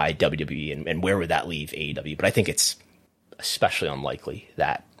would buy WWE, and where would that leave AEW? But I think it's especially unlikely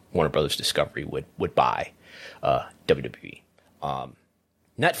that Warner Brothers Discovery would buy WWE.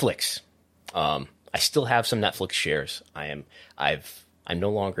 Netflix. I still have some Netflix shares. I'm no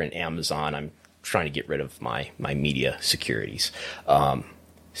longer in Amazon. I'm trying to get rid of my media securities.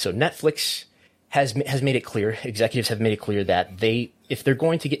 So Netflix has made it clear. Executives have made it clear that if they're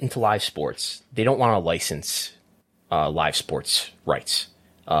going to get into live sports, they don't want to license live sports rights,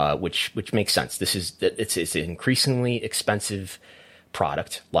 which makes sense. It's an increasingly expensive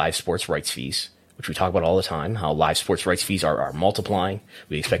product, live sports rights fees, which we talk about all the time, how live sports rights fees are multiplying.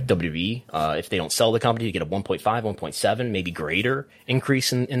 We expect WWE, if they don't sell the company, to get a 1.5, 1.7, maybe greater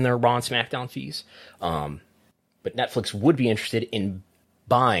increase in their Raw and SmackDown fees. But Netflix would be interested in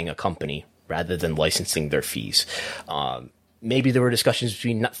buying a company rather than licensing their fees. Maybe there were discussions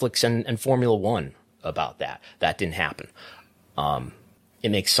between Netflix and Formula One about that. That didn't happen. It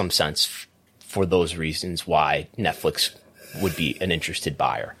makes some sense for those reasons why Netflix would be an interested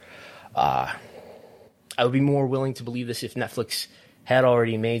buyer. I would be more willing to believe this if Netflix had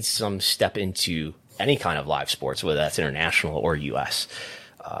already made some step into any kind of live sports, whether that's international or US.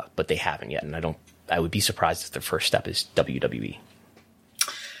 But they haven't yet, and I would be surprised if their first step is WWE.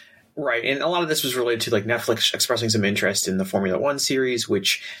 Right, and a lot of this was related to like Netflix expressing some interest in the Formula One series,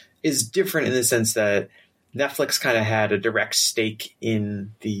 which is different in the sense that Netflix kind of had a direct stake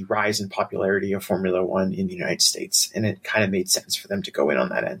in the rise in popularity of Formula One in the United States, and it kind of made sense for them to go in on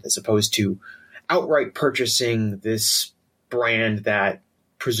that end, as opposed to outright purchasing this brand that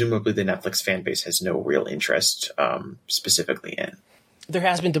presumably the Netflix fan base has no real interest specifically in. There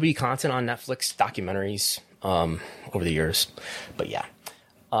has been WWE content on Netflix, documentaries over the years, but yeah.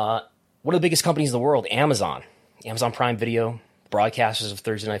 One of the biggest companies in the world, Amazon Prime Video, broadcasters of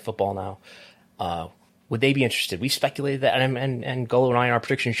Thursday Night Football now. Would they be interested? We speculated that, and Golo and I on our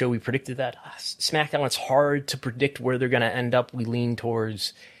prediction show, we predicted that SmackDown, it's hard to predict where they're going to end up. We lean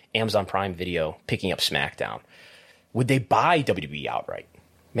towards Amazon Prime Video picking up SmackDown. Would they buy WWE outright?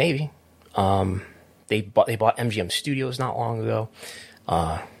 Maybe. They bought MGM Studios not long ago.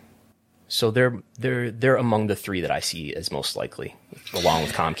 So they're among the three that I see as most likely, along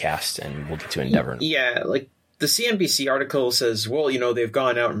with Comcast, and we'll get to Endeavor. Yeah, like the CNBC article says, well, they've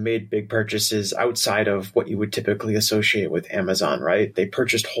gone out and made big purchases outside of what you would typically associate with Amazon, right? They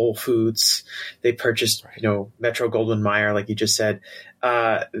purchased Whole Foods. They purchased, Metro-Goldwyn-Mayer, like you just said.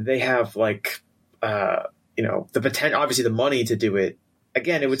 They have the potential, obviously the money to do it.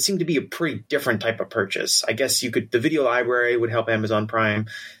 Again, it would seem to be a pretty different type of purchase. I guess the video library would help Amazon Prime.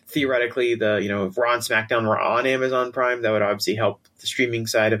 Theoretically, if Raw and SmackDown were on Amazon Prime, that would obviously help the streaming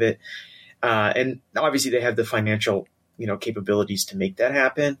side of it. And obviously they have the financial, capabilities to make that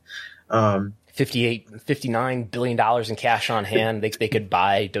happen. $59 billion in cash on hand. They could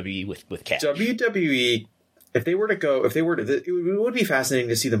buy WWE with cash. WWE, it would be fascinating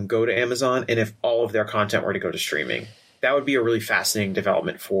to see them go to Amazon, and if all of their content were to go to streaming. That would be a really fascinating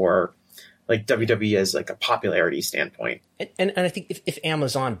development for like WWE as like a popularity standpoint. And I think if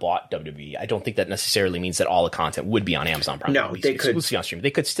Amazon bought WWE, I don't think that necessarily means that all the content would be on Amazon Prime. No, they could exclusively on streaming.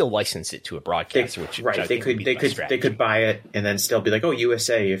 They could still license it to a broadcaster, they could buy it and then still be like, oh,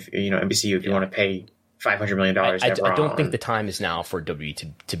 USA, if NBC, if you want to pay $500 million. I don't think the time is now for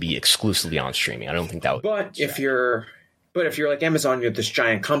WWE to be exclusively on streaming. I don't think that would. But if you're like Amazon, you're this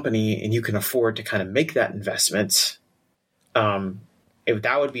giant company and you can afford to kind of make that investment,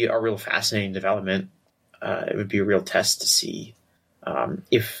 that would be a real fascinating development. It would be a real test to see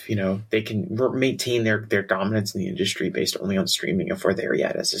if they can maintain their dominance in the industry based only on streaming, if we're there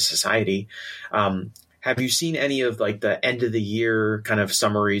yet as a society. Have you seen any of like the end of the year kind of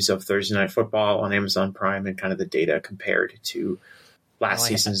summaries of Thursday Night Football on Amazon Prime and kind of the data compared to last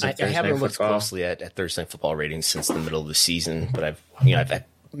season's of Thursday Night Football? I haven't looked closely at Thursday Night Football ratings since the middle of the season, but I've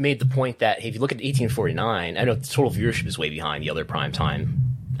made the point that if you look at 1849, I know the total viewership is way behind the other primetime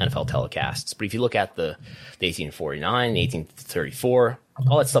NFL telecasts, but if you look at the 1849, 1834,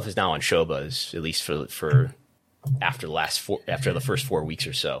 all that stuff is now on Showbuzz, at least for after the first 4 weeks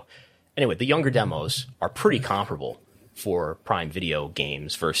or so. Anyway, the younger demos are pretty comparable for Prime Video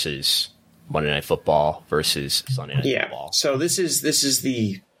games versus Monday Night Football versus Sunday Night Football. So this is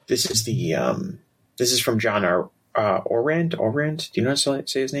from John Orrand. Do you know how to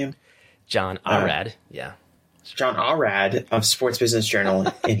say his name? John Arad. Yeah. John Arad of Sports Business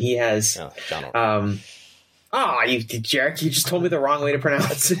Journal, and he has. John Arad. Jarek, you just told me the wrong way to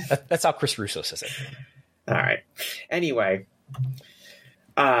pronounce it. That's how Chris Russo says it. All right. Anyway,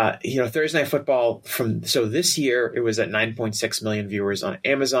 Thursday Night Football so this year it was at 9.6 million viewers on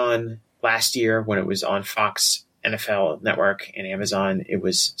Amazon. Last year, when it was on Fox NFL Network and Amazon, it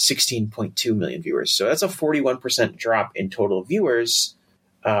was 16.2 million viewers. So that's a 41% drop in total viewers.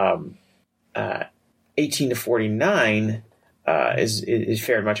 18 to 49 is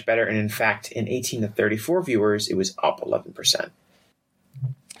fared much better. And in fact, in 18 to 34 viewers, it was up 11%.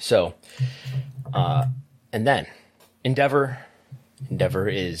 So, and then Endeavor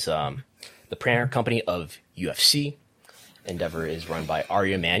is the parent company of UFC. Endeavor is run by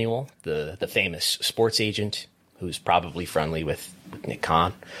Ari Emanuel, the famous sports agent who's probably friendly with Nick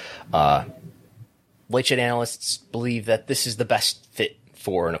Khan. Late Chat analysts believe that this is the best fit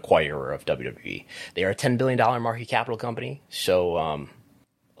for an acquirer of WWE. They are a $10 billion market capital company, so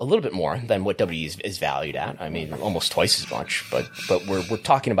a little bit more than what WWE is valued at. I mean, almost twice as much. But we're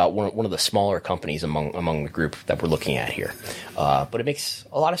talking about one of the smaller companies among the group that we're looking at here. But it makes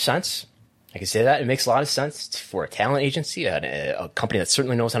a lot of sense. I can say that it makes a lot of sense for a talent agency, a company that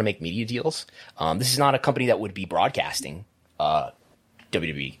certainly knows how to make media deals. This is not a company that would be broadcasting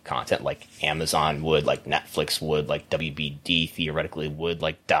WWE content like Amazon would, like Netflix would, like WBD theoretically would,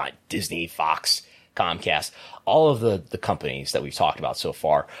 like Disney, Fox, Comcast. All of the companies that we've talked about so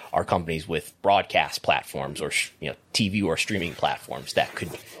far are companies with broadcast platforms or TV or streaming platforms that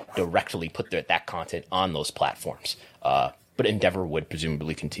could directly put that content on those platforms. But Endeavor would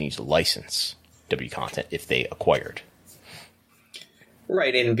presumably continue to license WWE content if they acquired.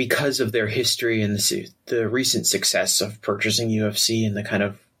 Right, and because of their history and the recent success of purchasing UFC and the kind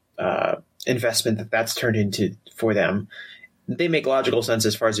of investment that's turned into for them, they make logical sense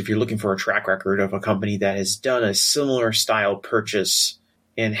as far as if you're looking for a track record of a company that has done a similar style purchase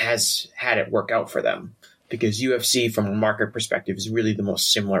and has had it work out for them. Because UFC, from a market perspective, is really the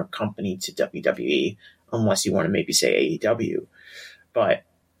most similar company to WWE, unless you want to maybe say AEW. But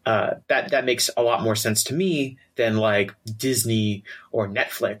that makes a lot more sense to me than like Disney or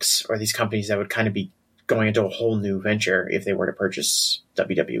Netflix or these companies that would kind of be going into a whole new venture if they were to purchase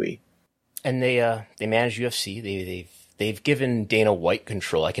WWE. And they manage UFC. They've given Dana White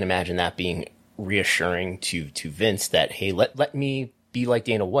control. I can imagine that being reassuring to Vince that, hey, let me be like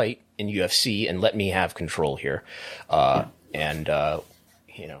Dana White in UFC and let me have control here.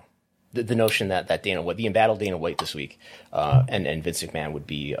 The notion that Dana White, the embattled Dana White this week, and Vince McMahon would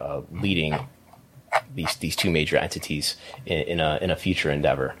be leading these two major entities in a future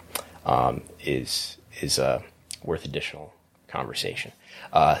endeavor is worth additional conversation.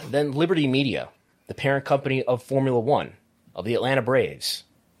 Then Liberty Media, the parent company of Formula One, of the Atlanta Braves.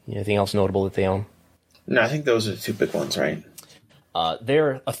 Anything else notable that they own? No, I think those are the two big ones, right?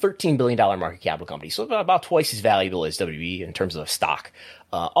 They're a $13 billion market capital company, so about twice as valuable as WWE in terms of stock.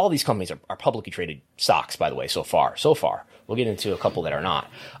 All these companies are publicly traded stocks, by the way, so far. We'll get into a couple that are not.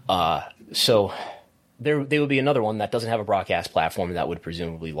 So they would be another one that doesn't have a broadcast platform that would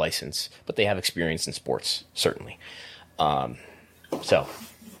presumably license, but they have experience in sports, certainly. So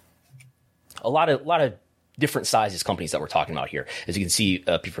a lot of different sizes companies that we're talking about here. As you can see,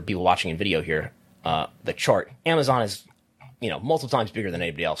 for people watching in video here, the chart, Amazon is multiple times bigger than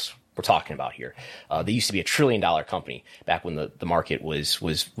anybody else we're talking about here. They used to be a $1 trillion company back when the market was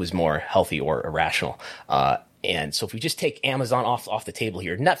more healthy or irrational. And so if we just take Amazon off the table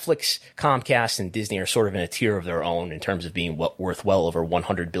here, Netflix, Comcast, and Disney are sort of in a tier of their own in terms of being worth well over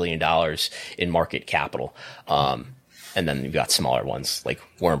 $100 billion in market capital. And then you've got smaller ones like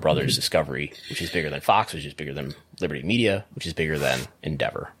Warner Brothers Discovery, which is bigger than Fox, which is bigger than Liberty Media, which is bigger than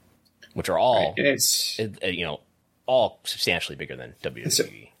Endeavor, which are all, all substantially bigger than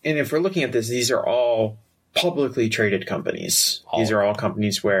WWE. And if we're looking at this, these are all publicly traded companies. These are all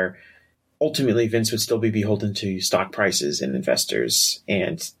companies where ultimately Vince would still be beholden to stock prices and investors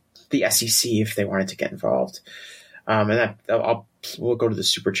and the SEC if they wanted to get involved. We'll go to the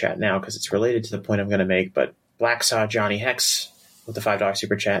super chat now because it's related to the point I'm going to make, but Blacksaw Johnny Hex with the $5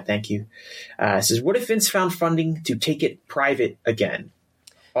 super chat. Thank you. Says, what if Vince found funding to take it private again?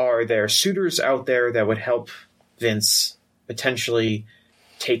 Are there suitors out there that would help Vince potentially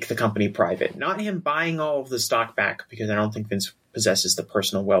take the company private? Not him buying all of the stock back, because I don't think Vince possesses the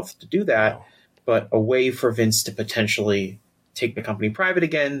personal wealth to do that, no. But a way for Vince to potentially take the company private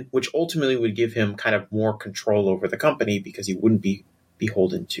again, which ultimately would give him kind of more control over the company because he wouldn't be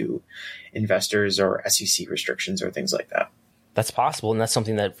beholden to investors or SEC restrictions or things like that. That's possible, and that's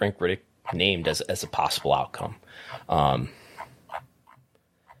something that Frank Riddick named as a possible outcome.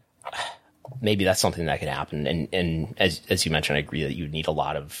 Maybe that's something that could happen, and as you mentioned, I agree that you would need a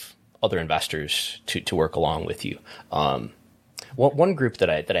lot of other investors to work along with you. One group that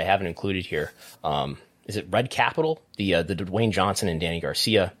I haven't included here is it Red Capital, the Dwayne Johnson and Danny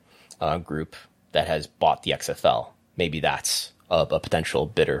Garcia group that has bought the XFL. Maybe that's a potential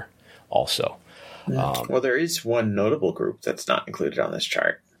bidder also. Well, there is one notable group that's not included on this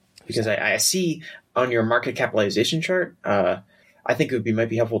chart, because I see on your market capitalization chart, I think it might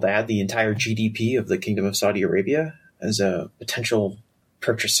be helpful to add the entire GDP of the Kingdom of Saudi Arabia as a potential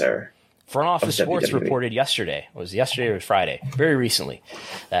purchaser. Front Office Sports reported yesterday, or Friday, very recently,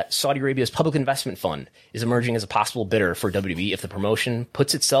 that Saudi Arabia's public investment fund is emerging as a possible bidder for WWE if the promotion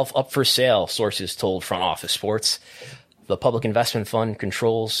puts itself up for sale, sources told Front Office Sports. The public investment fund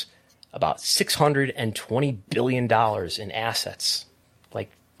controls about $620 billion in assets, like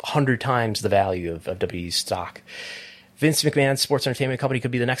 100 times the value of WWE's stock. Vince McMahon's sports entertainment company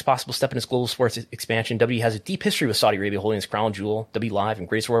could be the next possible step in its global sports expansion. WWE has a deep history with Saudi Arabia holding its crown jewel, WWE Live, and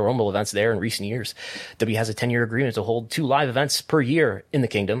Greatest Royal Rumble events there in recent years. WWE has a 10-year agreement to hold 2 live events per year in the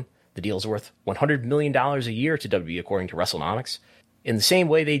kingdom. The deal is worth $100 million a year to WWE, according to WrestleNomics. In the same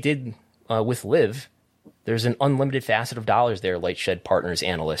way they did with Live, there's an unlimited facet of dollars there, Lightshed Partners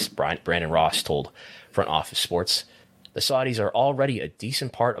analyst Brandon Ross told Front Office Sports. The Saudis are already a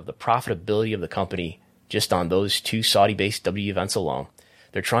decent part of the profitability of the company just on those 2 Saudi-based WWE events alone.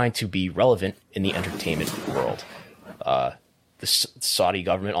 They're trying to be relevant in the entertainment world. The Saudi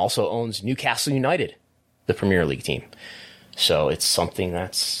government also owns Newcastle United, the Premier League team. So it's something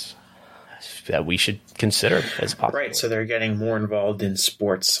that we should consider as possible. Right, so they're getting more involved in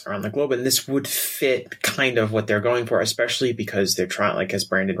sports around the globe, and this would fit kind of what they're going for, especially because they're trying, like as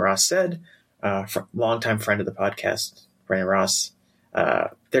Brandon Ross said, longtime friend of the podcast, Brandon Ross,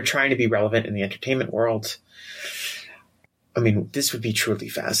 they're trying to be relevant in the entertainment world. I mean, this would be truly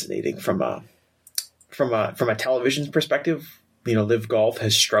fascinating from a television perspective. You know, Live Golf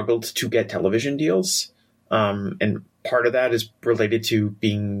has struggled to get television deals, and part of that is related to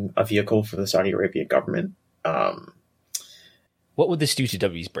being a vehicle for the Saudi Arabian government. What would this do to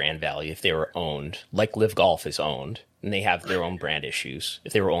WWE's brand value if they were owned, like Live Golf is owned, and they have their own brand issues,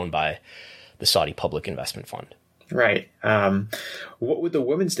 if they were owned by the Saudi Public Investment Fund? Right. What would the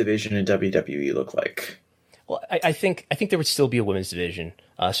women's division in WWE look like? Well, I think there would still be a women's division.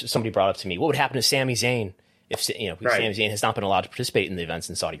 Somebody brought up to me, what would happen to Sami Zayn if Sami Zayn has not been allowed to participate in the events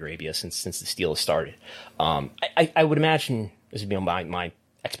in Saudi Arabia since this deal has started? I would imagine, this would be my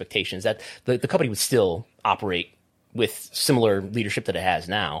expectations, that the company would still operate with similar leadership that it has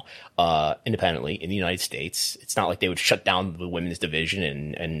now, independently in the United States. It's not like they would shut down the women's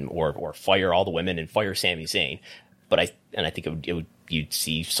division or fire all the women and fire Sami Zayn. But I think you'd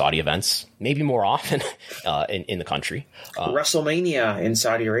see Saudi events maybe more often in the country. WrestleMania in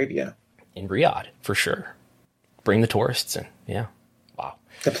Saudi Arabia, in Riyadh, for sure. Bring the tourists in. Yeah, wow.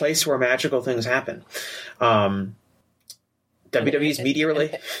 The place where magical things happen. WWE's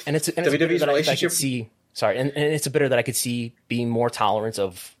media and it's WWE's relationship. And it's a bidder that I could see being more tolerant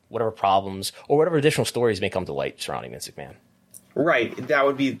of whatever problems or whatever additional stories may come to light surrounding Vince McMahon. Right.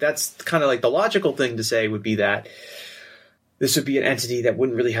 That's kind of like the logical thing to say would be that this would be an entity that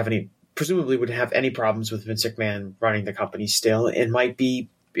wouldn't really have presumably wouldn't have any problems with Vince McMahon running the company still. It might be,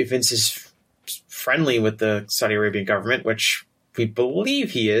 if Vince is friendly with the Saudi Arabian government, which we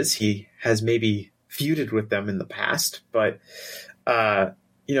believe he is, he has maybe feuded with them in the past, but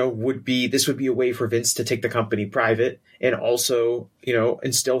would be a way for Vince to take the company private and also,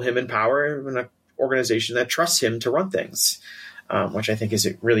 instill him in power in an organization that trusts him to run things, which I think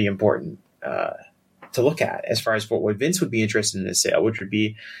is really important to look at as far as what Vince would be interested in a sale, which would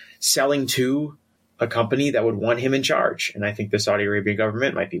be selling to a company that would want him in charge. And I think the Saudi Arabian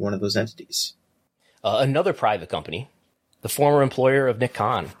government might be one of those entities. Another private company, the former employer of Nick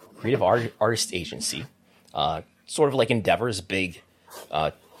Khan, creative artist agency, sort of like Endeavor's big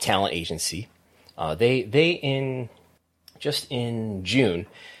talent agency. They in June,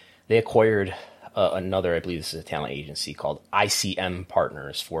 they acquired another, I believe this is a talent agency called ICM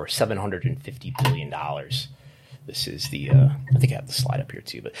Partners for $750 billion. This is I think I have the slide up here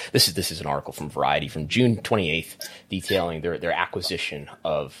too, but this is an article from Variety from June 28th detailing their acquisition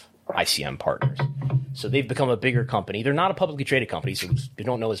of ICM Partners. So they've become a bigger company. They're not a publicly traded company, so we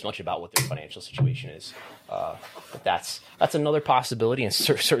don't know as much about what their financial situation is. But that's another possibility, and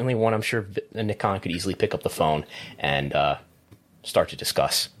certainly one I'm sure Nick Khan could easily pick up the phone and start to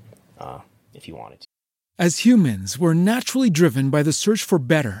discuss if he wanted to. As humans, we're naturally driven by the search for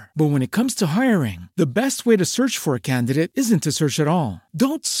better. But when it comes to hiring, the best way to search for a candidate isn't to search at all.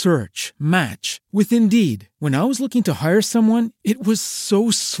 Don't search, match with Indeed. When I was looking to hire someone, it was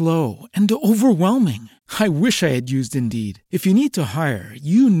so slow and overwhelming. I wish I had used Indeed. If you need to hire,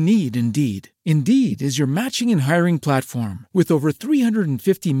 you need Indeed. Indeed is your matching and hiring platform with over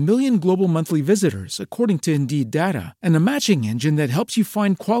 350 million global monthly visitors, according to Indeed data, and a matching engine that helps you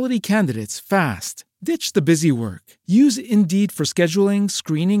find quality candidates fast. Ditch the busy work. Use Indeed for scheduling,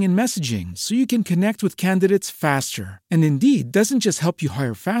 screening, and messaging so you can connect with candidates faster. And Indeed doesn't just help you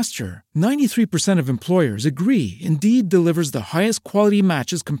hire faster. 93% of employers agree Indeed delivers the highest quality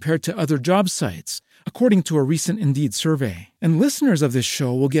matches compared to other job sites, according to a recent Indeed survey. And listeners of this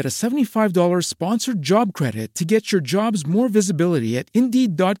show will get a $75 sponsored job credit to get your jobs more visibility at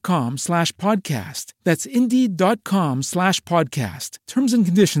Indeed.com/podcast. That's Indeed.com/podcast. Terms and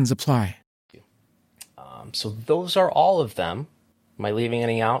conditions apply. So those are all of them. Am I leaving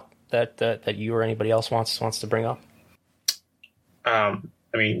any out that you or anybody else wants to bring up? I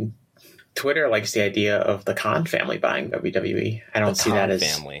mean, Twitter likes the idea of the Khan family buying WWE. I don't see that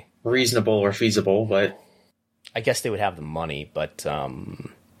as reasonable or feasible, but I guess they would have the money, but I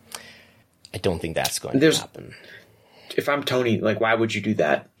don't think that's going to happen. If I'm Tony, like, why would you do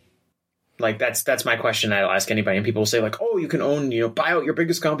that? Like, that's my question I'll ask anybody. And people will say, like, oh, you can own, buy out your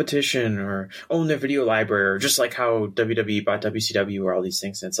biggest competition or own their video library, or just like how WWE bought WCW or all these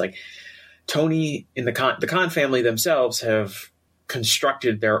things. And it's like Tony and the Khan family themselves have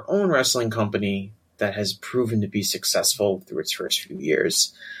constructed their own wrestling company that has proven to be successful through its first few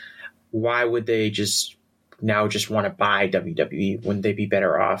years. Why would they just want to buy WWE? Wouldn't they be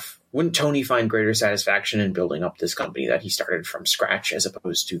better off? Wouldn't Tony find greater satisfaction in building up this company that he started from scratch, as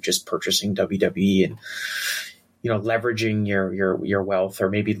opposed to just purchasing WWE and, leveraging your wealth, or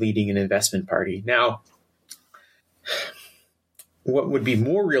maybe leading an investment party? Now, what would be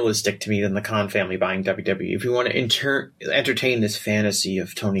more realistic to me than the Khan family buying WWE, if you want to entertain this fantasy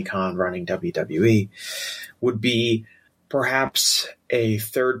of Tony Khan running WWE, would be perhaps a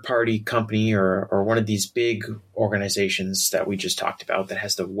third-party company or one of these big organizations that we just talked about that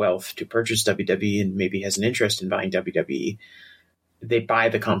has the wealth to purchase WWE and maybe has an interest in buying WWE. They buy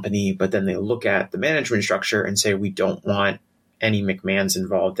the company, but then they look at the management structure and say, we don't want any McMahons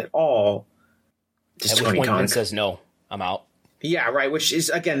involved at all. At which point Vince says, no, I'm out. Yeah, right, which is,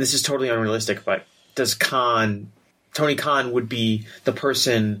 again, this is totally unrealistic, but Tony Khan would be the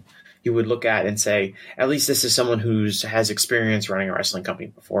person you would look at and say, at least this is someone who has experience running a wrestling company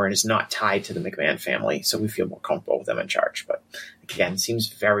before and is not tied to the McMahon family, so we feel more comfortable with them in charge. But again, seems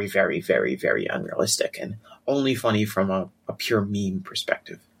very, very, very, very unrealistic and only funny from a pure meme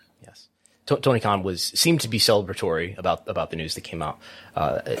perspective. Yes. Tony Khan seemed to be celebratory about the news that came out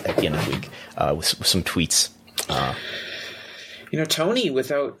at the end of the week with some tweets. Tony,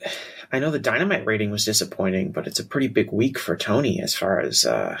 I know the Dynamite rating was disappointing, but it's a pretty big week for Tony as far as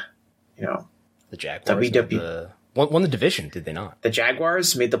the Jaguars won the division, did they not? The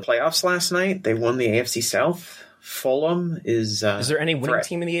Jaguars made the playoffs last night. They won the AFC South. Fulham is. Is there any winning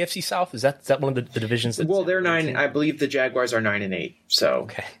team in the AFC South? Is that one of the divisions? They're 9. I believe the Jaguars are 9-8. So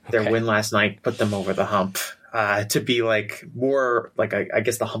their win last night put them over the hump to be like more like I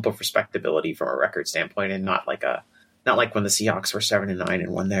guess the hump of respectability from a record standpoint, and not like when the Seahawks were 7-9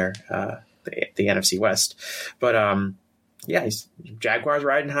 and won the NFC West, but Jaguars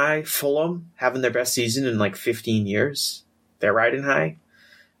riding high. Fulham having their best season in like 15 years. They're riding high.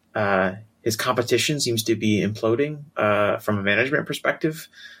 His competition seems to be imploding from a management perspective.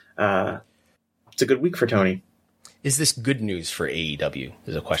 It's a good week for Tony. is this good news for AEW?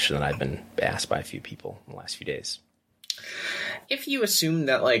 Is a question that I've been asked by a few people in the last few days. If you assume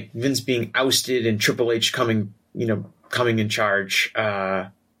that like Vince being ousted and Triple H coming in charge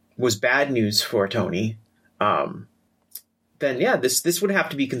was bad news for Tony, then yeah, this would have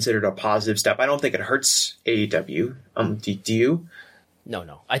to be considered a positive step. I don't think it hurts AEW. Do you?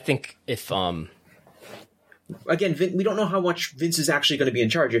 No. I think if again, we don't know how much Vince is actually going to be in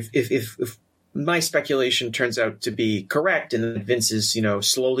charge. If my speculation turns out to be correct, and Vince is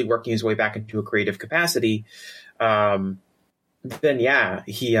slowly working his way back into a creative capacity, then yeah,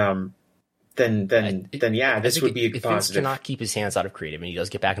 this would be a positive. If Vince cannot keep his hands out of creative, and he does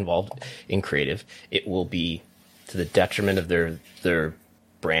get back involved in creative, it will be to the detriment of their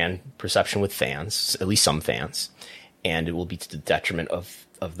brand perception with fans, at least some fans, and it will be to the detriment of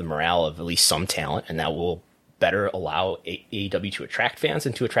the morale of at least some talent, and that will better allow AEW to attract fans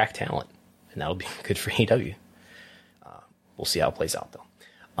and to attract talent, and that will be good for AEW. We'll see how it plays out, though.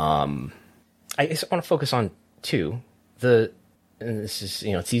 I just want to focus on two. And this is,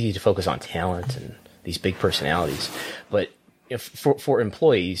 it's easy to focus on talent and these big personalities, but for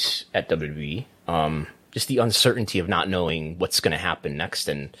employees at WWE, just the uncertainty of not knowing what's going to happen next,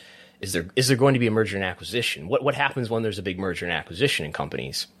 and is there going to be a merger and acquisition? What happens when there's a big merger and acquisition in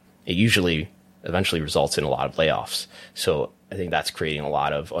companies? It usually eventually results in a lot of layoffs. So I think that's creating a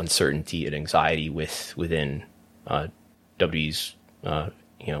lot of uncertainty and anxiety within WWE's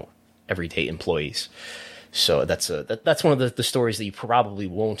everyday employees. So that's one of the stories that you probably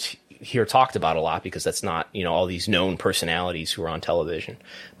won't hear talked about a lot, because that's not all these known personalities who are on television.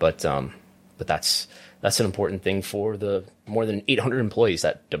 But that's an important thing for the more than 800 employees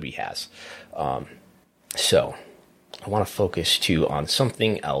that WWE has. So I want to focus too on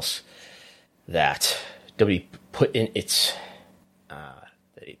something else that WWE put in its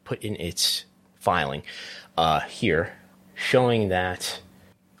filing here, showing that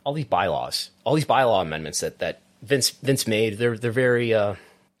all these bylaw amendments that Vince made, they're very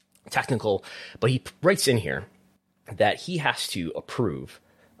technical, but he writes in here that he has to approve.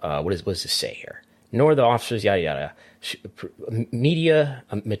 What does this say here? Nor the officers, yada yada.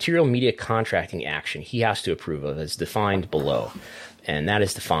 Material media contracting action he has to approve of as defined below, and that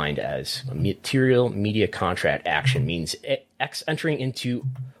is defined as a material media contract action means X entering into,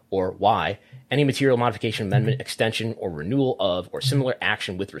 or Y, any material modification, amendment, extension, or renewal of, or similar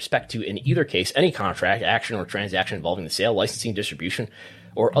action with respect to, in either case, any contract, action, or transaction involving the sale, licensing, distribution,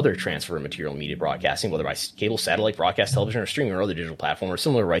 or other transfer of material media broadcasting, whether by cable, satellite, broadcast television, or streaming, or other digital platform, or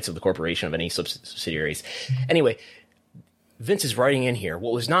similar rights of the corporation of any subsidiaries. Anyway, Vince is writing in here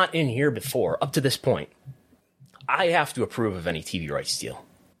what was not in here before, up to this point. I have to approve of any TV rights deal.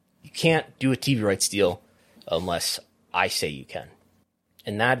 You can't do a TV rights deal unless I say you can.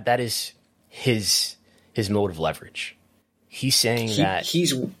 And that is his mode of leverage. He's saying that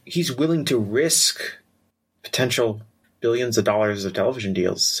he's willing to risk potential billions of dollars of television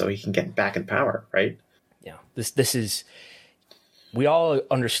deals so he can get back in power, right? Yeah. This is, we all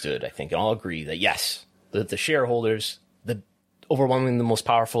understood, I think, and all agree that yes, the shareholders, overwhelmingly the most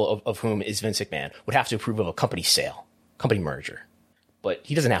powerful of whom is Vince McMahon, would have to approve of a company sale, company merger. But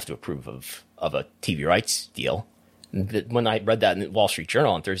he doesn't have to approve of a TV rights deal. When I read that in the Wall Street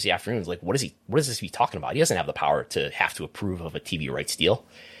Journal on Thursday afternoon, I was like, what is this he talking about? He doesn't have the power to have to approve of a TV rights deal.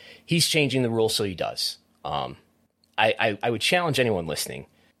 He's changing the rules, so he does. I would challenge anyone listening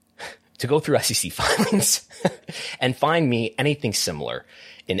to go through SEC filings and find me anything similar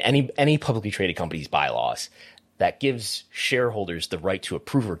in any publicly traded company's bylaws that gives shareholders the right to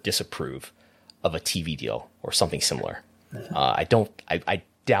approve or disapprove of a TV deal or something similar. I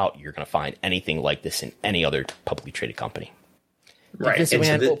doubt you're going to find anything like this in any other publicly traded company. Right. Vince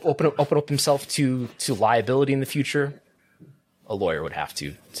McMahon open up himself to liability in the future, a lawyer would have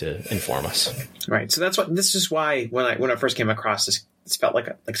to inform us. Right. So this is why when I first came across this felt like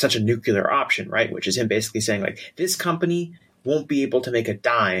such a nuclear option, right? Which is him basically saying like, this company won't be able to make a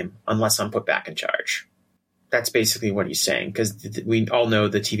dime unless I'm put back in charge. That's basically what he's saying, because we all know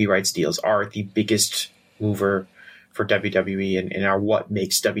the TV rights deals are the biggest mover for WWE and are what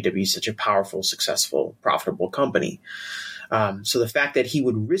makes WWE such a powerful, successful, profitable company. So the fact that he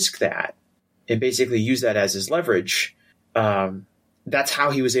would risk that and basically use that as his leverage, that's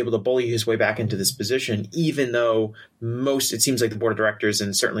how he was able to bully his way back into this position, even though it seems like the board of directors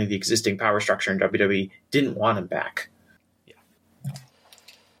and certainly the existing power structure in WWE didn't want him back. Yeah.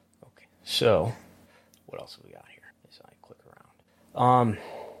 Okay. So what else have we got here as I click around?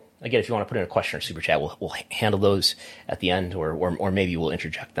 Again, if you want to put in a question or super chat, we'll handle those at the end, or maybe we'll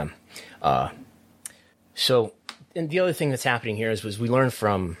interject them. So, and the other thing that's happening here is we learned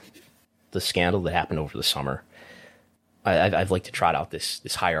from the scandal that happened over the summer I've liked to trot out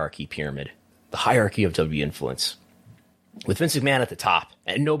this hierarchy pyramid, the hierarchy of WWE influence, with Vince McMahon at the top,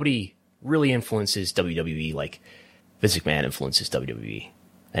 and nobody really influences WWE like Vince McMahon influences WWE.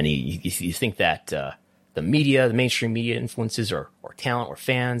 And you think that the media, the mainstream media influences, or talent or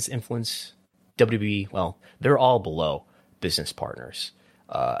fans influence WWE? Well, they're all below business partners.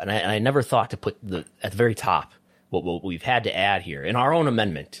 And I never thought to put at the very top what we've had to add here in our own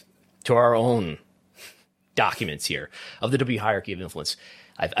amendment to our own documents here of the W hierarchy of influence.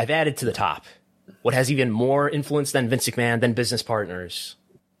 I've added to the top what has even more influence than Vince McMahon, than business partners,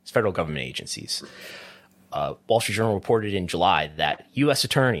 is federal government agencies. Wall Street Journal reported in July that U.S.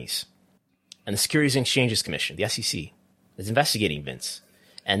 attorneys and the Securities and Exchanges Commission, the SEC, is investigating Vince,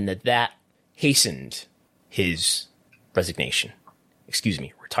 and that hastened his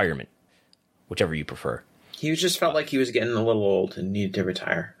retirement, whichever you prefer. He just felt like he was getting a little old and needed to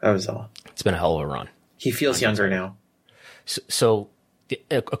retire. That was all. It's been a hell of a run. He feels younger now. So,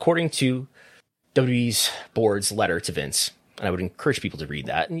 according to WWE's board's letter to Vince, and I would encourage people to read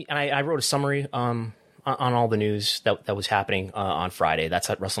that, and I wrote a summary on all the news that was happening on Friday. That's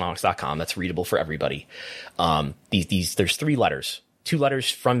at WrestleNomics.com. That's readable for everybody. There's 3 letters. 2 letters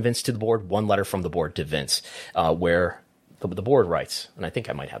from Vince to the board, 1 letter from the board to Vince, where the board writes, and I think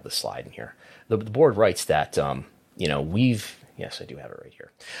I might have the slide in here. The board writes that, yes, I do have it right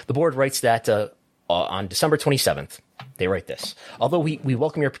here. The board writes that on December 27th, they write this. Although we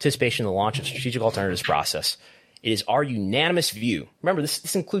welcome your participation in the launch of Strategic Alternatives process, it is our unanimous view. Remember,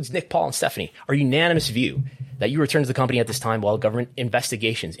 this includes Nick, Paul, and Stephanie. Our unanimous view that you return to the company at this time while government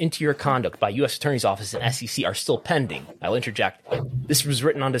investigations into your conduct by U.S. Attorney's Office and SEC are still pending. I'll interject. This was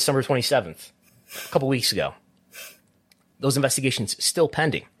written on December 27th, a couple weeks ago. Those investigations still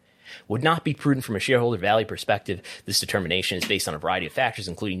pending. Would not be prudent from a shareholder value perspective. This determination is based on a variety of factors,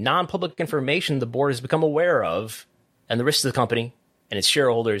 including non-public information the board has become aware of, and the risks of the company and its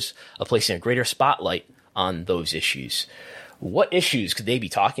shareholders of placing a greater spotlight on those issues. What issues could they be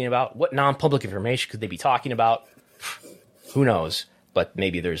talking about? What non-public information could they be talking about? Who knows? But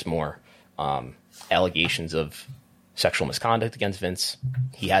maybe there's more allegations of sexual misconduct against Vince.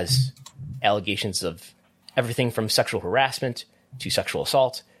 He has allegations of everything from sexual harassment to sexual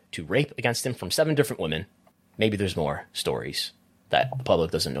assault to rape against him from 7 different women. Maybe there's more stories that the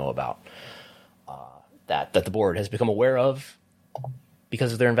public doesn't know about, that the board has become aware of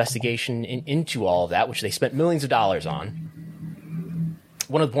because of their investigation into all of that, which they spent millions of dollars on.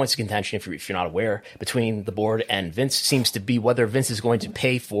 One of the points of contention, if you're not aware, between the board and Vince seems to be whether Vince is going to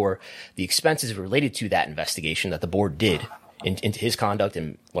pay for the expenses related to that investigation that the board did into his conduct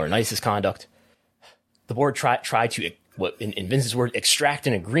and Laurinaitis' conduct. The board tried to, in Vince's word, extract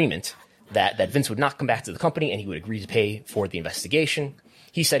an agreement that Vince would not come back to the company and he would agree to pay for the investigation.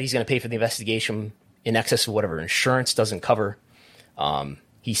 He said he's going to pay for the investigation in excess of whatever insurance doesn't cover.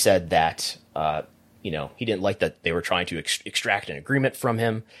 He said that, he didn't like that they were trying to extract an agreement from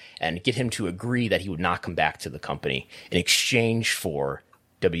him and get him to agree that he would not come back to the company in exchange for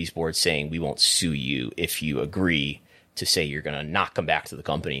WWE's board saying, we won't sue you if you agree to say you're going to not come back to the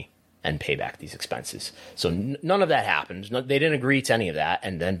company and pay back these expenses. So none of that happened. They didn't agree to any of that.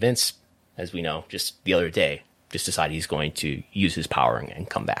 And then Vince, as we know, just the other day, just decided he's going to use his power and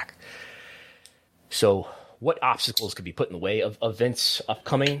come back. So what obstacles could be put in the way of Vince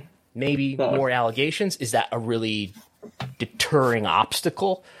upcoming? Maybe more allegations. Is that a really deterring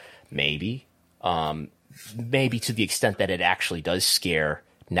obstacle? Maybe. Maybe to the extent that it actually does scare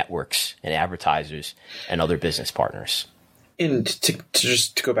networks and advertisers and other business partners. And to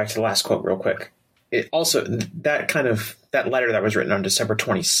go back to the last quote real quick, it also that letter that was written on December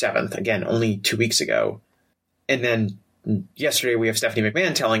 27th, again, only 2 weeks ago. And then yesterday we have Stephanie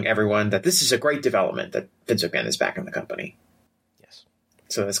McMahon telling everyone that this is a great development that Vince McMahon is back in the company. Yes.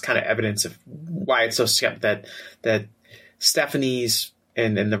 So that's kind of evidence of why it's so skeptical that Stephanie's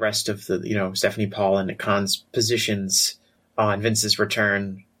and the rest of the, Stephanie, Paul, and Nick Khan's positions on Vince's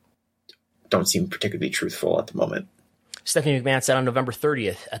return don't seem particularly truthful at the moment. Stephanie McMahon said on November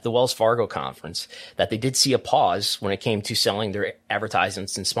 30th at the Wells Fargo conference that they did see a pause when it came to selling their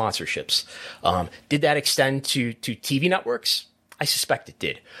advertisements and sponsorships. Did that extend to TV networks? I suspect it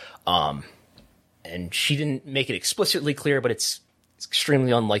did. And she didn't make it explicitly clear, but it's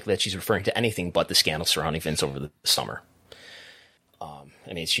extremely unlikely that she's referring to anything but the scandal surrounding Vince over the summer.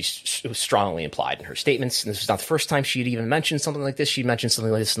 It was strongly implied in her statements. And this was not the first time she had even mentioned something like this. She mentioned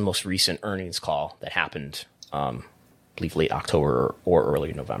something like this in the most recent earnings call that happened, I believe late October or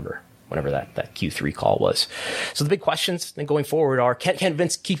early November, whenever that Q3 call was. So the big questions then going forward are, can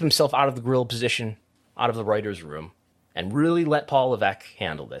Vince keep himself out of the grill position, out of the writer's room, and really let Paul Levesque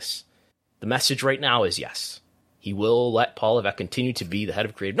handle this? The message right now is yes. He will let Paul Levesque continue to be the head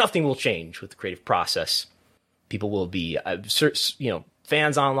of creative. Nothing will change with the creative process. People will be,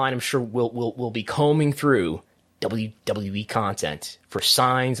 fans online, I'm sure, will be combing through WWE content for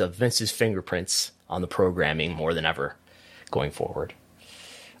signs of Vince's fingerprints on the programming more than ever going forward.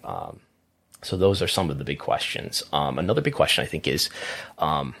 So those are some of the big questions. Another big question, I think, is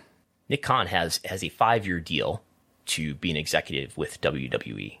Nick Khan has a 5-year deal to be an executive with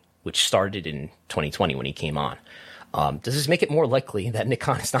WWE, which started in 2020 when he came on. Does this make it more likely that Nick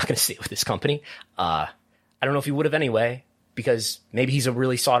Khan is not going to stay with this company? I don't know if he would have anyway, because maybe he's a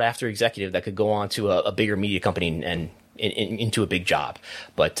really sought-after executive that could go on to a bigger media company and into a big job.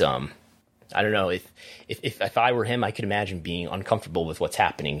 But I don't know. If I were him, I could imagine being uncomfortable with what's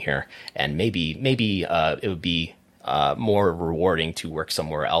happening here, and maybe it would be more rewarding to work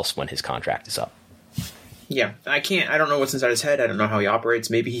somewhere else when his contract is up. Yeah, I don't know what's inside his head. I don't know how he operates.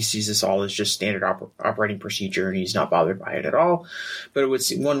 Maybe he sees this all as just standard operating procedure and he's not bothered by it at all. But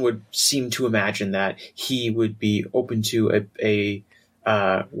one would seem to imagine that he would be open to a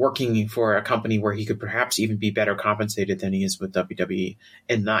working for a company where he could perhaps even be better compensated than he is with WWE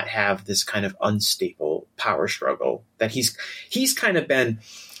and not have this kind of unstable power struggle that he's kind of been,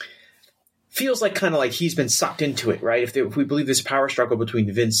 feels like kind of like he's been sucked into it, right? If we believe this power struggle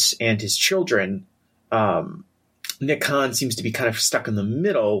between Vince and his children, Nick Khan seems to be kind of stuck in the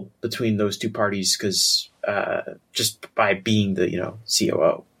middle between those two parties because just by being the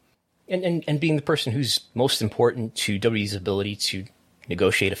COO and being the person who's most important to WWE's ability to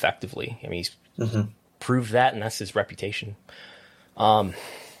negotiate effectively. I mean, he's proved that, and that's his reputation. We've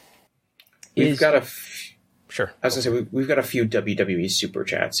got sure. I was going to say we've got a few WWE super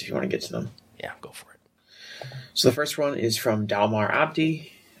chats if you want to get to them. Yeah, go for it. So the first one is from Dalmar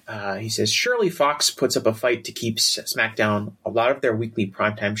Abdi. He says, surely Fox puts up a fight to keep SmackDown. A lot of their weekly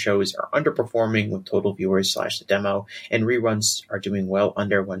primetime shows are underperforming with total viewers / the demo, and reruns are doing well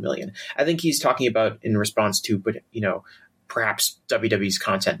under 1 million. I think he's talking about in response to, but perhaps WWE's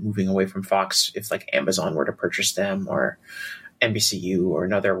content moving away from Fox if like Amazon were to purchase them or NBCU or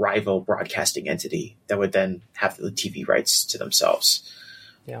another rival broadcasting entity that would then have the TV rights to themselves.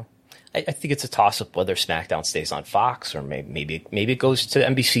 Yeah. I think it's a toss-up whether SmackDown stays on Fox or maybe it goes to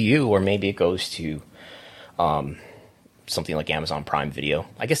NBCU or maybe it goes to something like Amazon Prime Video.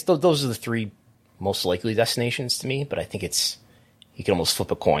 I guess those are the three most likely destinations to me, but I think you can almost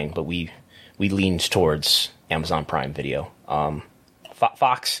flip a coin, but we leaned towards Amazon Prime Video.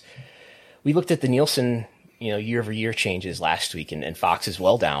 Fox, we looked at the Nielsen year-over-year changes last week, and Fox is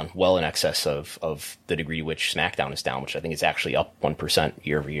well down, well in excess of the degree to which SmackDown is down, which I think is actually up 1%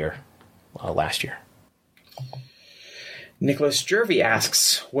 year-over-year. Last year. Nicholas Jervy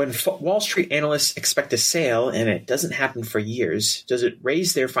asks, when Wall Street analysts expect a sale and it doesn't happen for years, does it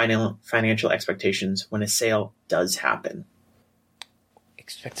raise their financial expectations when a sale does happen?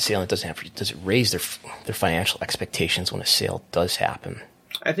 Expect a sale and it doesn't happen. Does it raise their financial expectations when a sale does happen?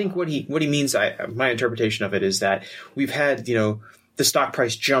 I think what he means, my interpretation of it is that we've had, the stock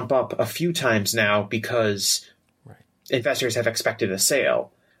price jump up a few times now because investors have expected a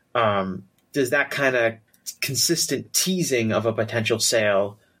sale. Does that kind of consistent teasing of a potential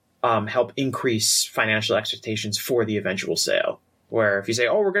sale help increase financial expectations for the eventual sale? Where if you say,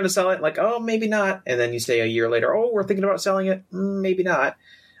 oh, we're going to sell it, like, oh, maybe not. And then you say a year later, oh, we're thinking about selling it. Maybe not.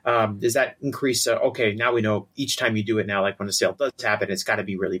 Does that increase? Okay, now we know each time you do it now, like when a sale does happen, it's got to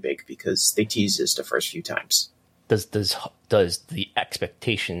be really big because they tease this the first few times. Does the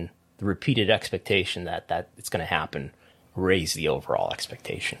expectation, the repeated expectation that it's going to happen, raise the overall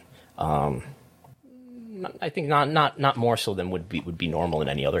expectation? I think not more so than would be normal in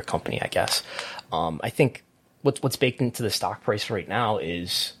any other company, I guess. I think what's baked into the stock price right now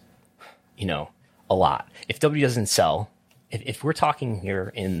is, a lot. If W doesn't sell, if we're talking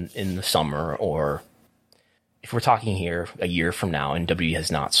here in the summer, or if we're talking here a year from now and W has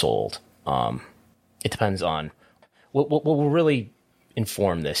not sold, it depends on what will really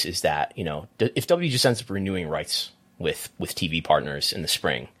inform this is that, if W just ends up renewing rights with TV partners in the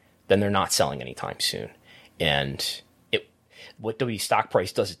spring, then they're not selling anytime soon. And what W stock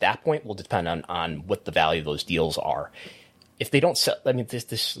price does at that point will depend on what the value of those deals are. If they don't sell, let me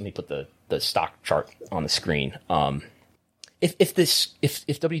put the stock chart on the screen.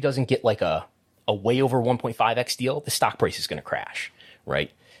 If W doesn't get like a way over 1.5x deal, the stock price is going to crash,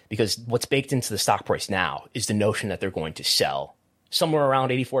 right? Because what's baked into the stock price now is the notion that they're going to sell somewhere around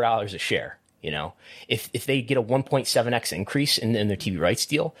 $84 a share. If they get a 1.7x increase in their TV rights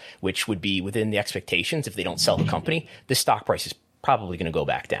deal, which would be within the expectations if they don't sell the company, the stock price is probably going to go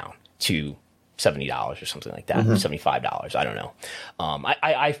back down to $70 or something like that, $75. I don't know.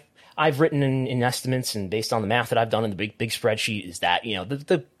 I've written in estimates and based on the math that I've done in the big spreadsheet is that,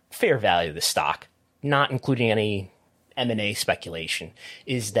 the fair value of the stock, not including any M&A speculation,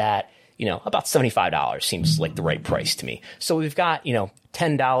 is that, about $75 seems like the right price to me. So we've got,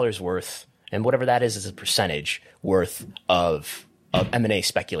 $10 worth, and whatever that is a percentage worth of M&A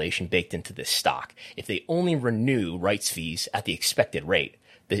speculation baked into this stock. If they only renew rights fees at the expected rate,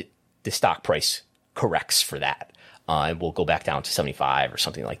 the stock price corrects for that. And we'll go back down to 75 or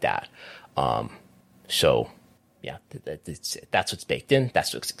something like that. So yeah, that's what's baked in.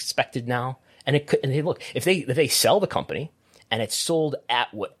 That's what's expected now. And look, if they sell the company and it's sold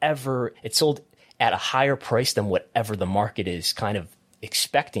at a higher price than whatever the market is kind of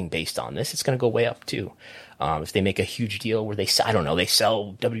expecting based on this, it's going to go way up too. If they make a huge deal where they sell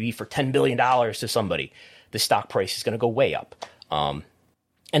WWE for $10 billion to somebody, the stock price is going to go way up.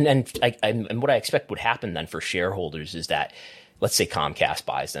 And what I expect would happen then for shareholders is that, let's say Comcast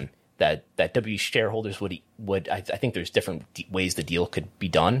buys them, that WWE shareholders would I think there's different ways the deal could be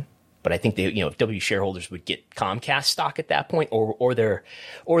done, but I think if WWE shareholders would get Comcast stock at that point, or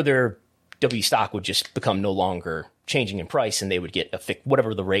their W stock would just become no longer changing in price, and they would get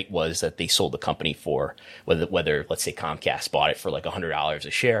whatever the rate was that they sold the company for, whether let's say Comcast bought it for like $100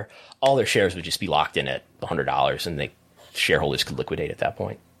 a share, all their shares would just be locked in at $100, and shareholders could liquidate at that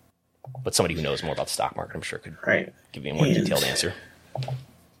point. But somebody who knows more about the stock market, I'm sure, could give you a more detailed answer.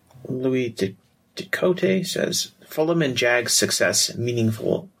 Louis Ducote says, Fulham and Jags' success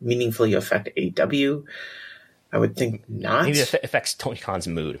meaningfully affect AW? I would think not. Maybe it affects Tony Khan's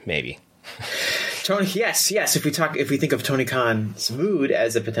mood, maybe. Tony, yes. If we think of Tony Khan's mood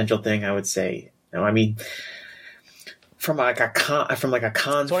as a potential thing, I would say no. I mean, from like a Khan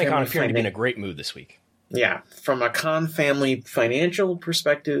Tony Khan appearing to be in a great mood this week. Yeah, from a Khan family financial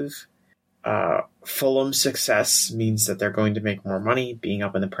perspective, Fulham's success means that they're going to make more money. Being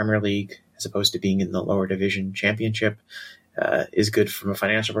up in the Premier League as opposed to being in the lower division championship is good from a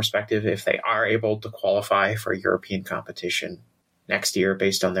financial perspective. If they are able to qualify for European competition next year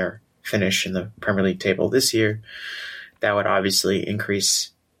based on their finish in the Premier League table this year, that would obviously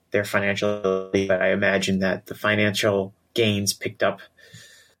increase their financial ability. But I imagine that the financial gains picked up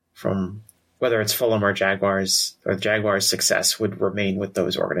from whether it's Fulham or Jaguars, or Jaguars' success would remain with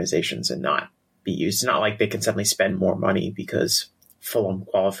those organizations and not be used. It's not like they can suddenly spend more money because Fulham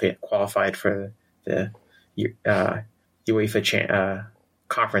qualified for the UEFA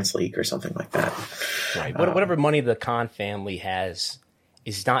Conference League or something like that. Right. Whatever money the Khan family has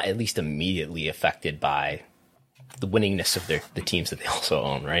is not at least immediately affected by the winningness of the teams that they also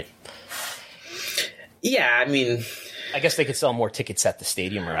own, right? Yeah, I mean, I guess they could sell more tickets at the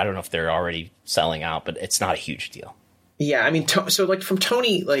stadium, or I don't know if they're already selling out, but it's not a huge deal. Yeah, I mean, so like from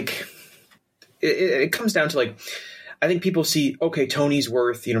Tony, like it comes down to like, I think people see, okay, Tony's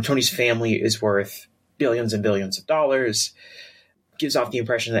worth, Tony's family is worth billions and billions of dollars. Gives off the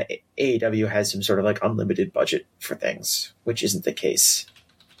impression that AEW has some sort of like unlimited budget for things, which isn't the case.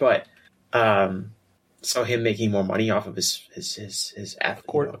 But so him making more money off of his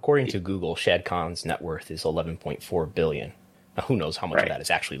athlete. According to Google, Shad Khan's net worth is $11.4 billion. Now, who knows how much of that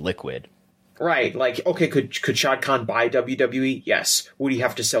is actually liquid? Right. Like, okay, could Shad Khan buy WWE? Yes. Would he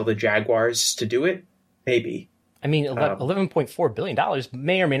have to sell the Jaguars to do it? Maybe. I mean, $11.4 billion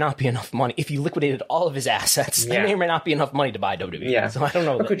may or may not be enough money. If you liquidated all of his assets, that may or may not be enough money to buy WWE. Yeah. So I don't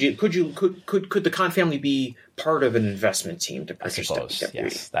know. Could the Khan family be part of an investment team to purchase WWE?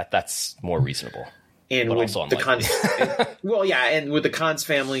 Yes, that's more reasonable. And but would also the Khans, and with the Khans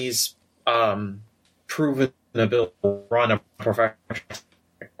family's proven ability to run a professional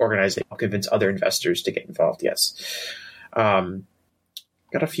organization, convince other investors to get involved. Yes. Got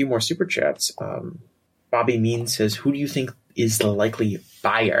a few more super chats. Bobby Mean says, "Who do you think is the likely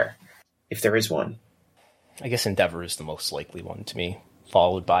buyer, if there is one?" I guess Endeavor is the most likely one to me,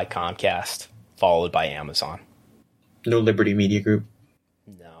 followed by Comcast, followed by Amazon. No Liberty Media Group?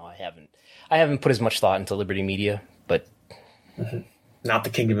 No, I haven't put as much thought into Liberty Media, but not the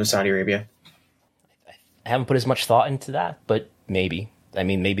Kingdom of Saudi Arabia. I haven't put as much thought into that, but maybe. I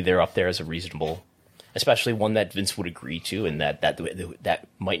mean, maybe they're up there as a reasonable, especially one that Vince would agree to, and that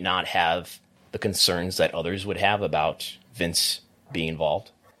might not have the concerns that others would have about Vince being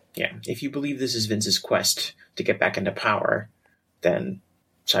involved. Yeah, if you believe this is Vince's quest to get back into power, then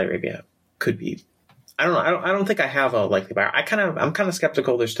Saudi Arabia could be. I don't know. I don't think I have a likely buyer. I'm kind of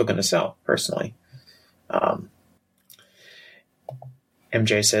skeptical they're still going to sell, personally.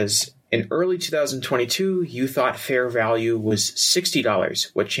 MJ says, in early 2022, you thought fair value was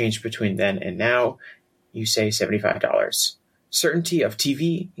 $60. What changed between then and now? You say $75. Certainty of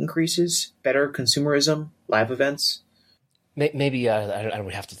TV increases, better consumerism, live events. Maybe I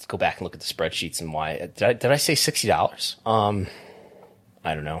would have to go back and look at the spreadsheets and why. Did I say $60?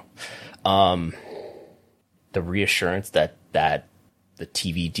 I don't know. The reassurance that the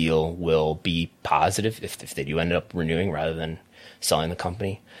TV deal will be positive if they do end up renewing rather than selling the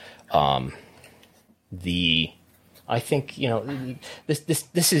company. I think,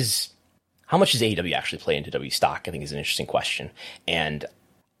 this is how much does AEW actually play into W stock? I think is an interesting question. And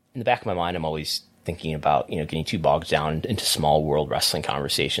in the back of my mind, I'm always thinking about, getting too bogged down into small world wrestling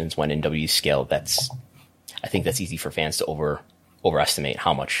conversations when in W scale, I think that's easy for fans to overestimate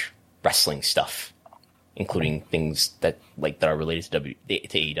how much wrestling stuff, including things that are related to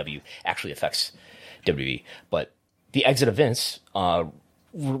AEW, actually affects WWE. But the exit of Vince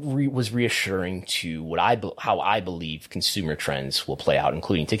was reassuring to how I believe consumer trends will play out,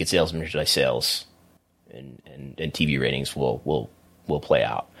 including ticket sales, merchandise sales, and TV ratings will play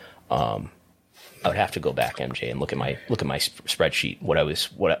out. I would have to go back, MJ, and look at my spreadsheet, what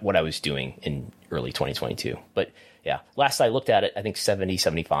I was doing in early 2022. But yeah, last I looked at it, I think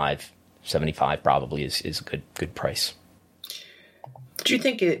 75 probably is a good price. Do you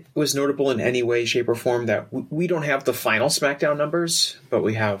think it was notable in any way, shape, or form that we don't have the final SmackDown numbers, but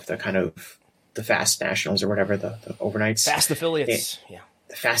we have the kind of the fast nationals or whatever, the overnights? Fast affiliates. Yeah.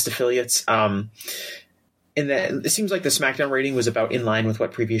 The fast affiliates. And that it seems like the SmackDown rating was about in line with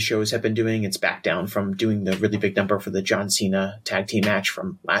what previous shows have been doing. It's back down from doing the really big number for the John Cena tag team match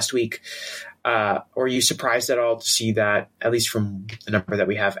from last week. Or are you surprised at all to see that, at least from the number that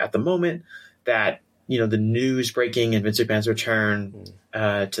we have at the moment, that the news breaking and Vince McMahon's return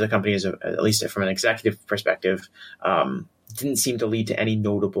to the company, at least from an executive perspective, didn't seem to lead to any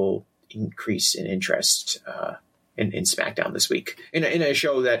notable increase in interest in SmackDown this week in a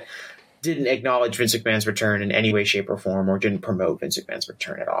show that didn't acknowledge Vince McMahon's return in any way, shape, or form, or didn't promote Vince McMahon's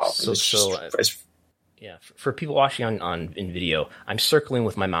return at all. Yeah, for people watching in video, I'm circling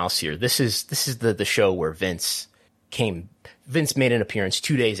with my mouse here. This is the show where Vince made an appearance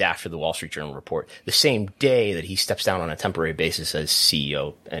 2 days after the Wall Street Journal report, the same day that he steps down on a temporary basis as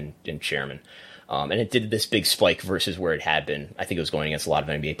CEO and chairman. And it did this big spike versus where it had been. I think it was going against a lot of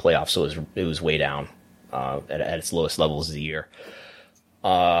NBA playoffs, so it was way down at its lowest levels of the year.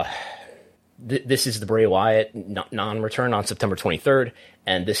 This is the Bray Wyatt non-return on September 23rd,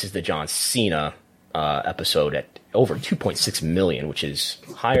 and this is the John Cena episode at over 2.6 million, which is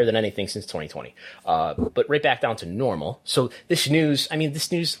higher than anything since 2020. But right back down to normal. So this news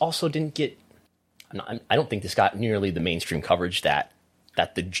also didn't get. I don't think this got nearly the mainstream coverage that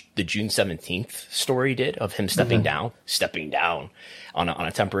the June 17th story did of him stepping down on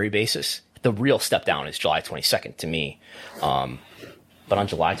a temporary basis. The real step down is July 22nd to me. But on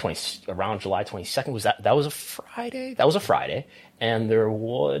around July 22nd, that was a Friday? That was a Friday. And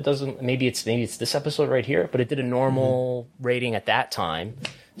maybe it's this episode right here, but it did a normal rating at that time.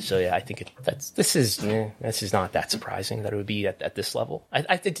 So yeah, I think this is not that surprising that it would be at this level.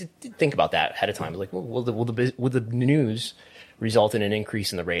 I did think about that ahead of time. Like, will the news result in an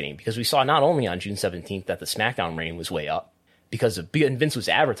increase in the rating? Because we saw not only on June 17th that the SmackDown rating was way up, and Vince was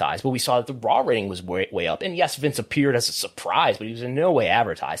advertised, but we saw that the Raw rating was way up. And yes, Vince appeared as a surprise, but he was in no way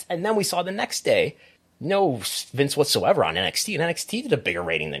advertised. And then we saw the next day, no Vince whatsoever on NXT, and NXT did a bigger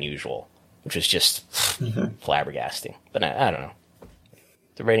rating than usual, which was just flabbergasting. But I don't know.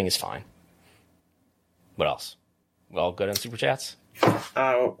 The rating is fine. What else? We all good on Super Chats?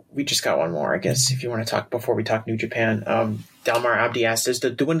 We just got one more, I guess, if you want to talk before we talk New Japan. Dalmar Abdi asked, does the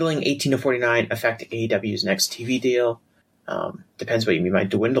dwindling 18 to 49 affect AEW's next TV deal? Depends what you mean by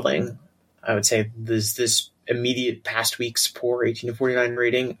dwindling. I would say, does this immediate past week's poor 18 to 49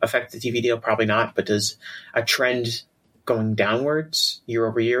 rating affect the TV deal? Probably not. But does a trend going downwards year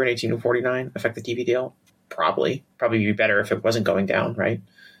over year in 18 to 49 affect the TV deal? Probably. Probably be better if it wasn't going down, right?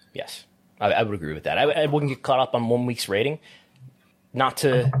 Yes, I would agree with that. I wouldn't get caught up on 1 week's rating. Not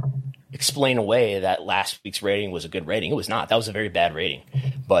to explain away that last week's rating was a good rating. It was not. That was a very bad rating.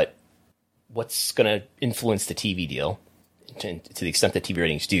 But what's going to influence the TV deal, to the extent that TV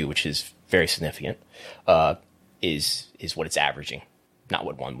ratings do, which is very significant, is what it's averaging, not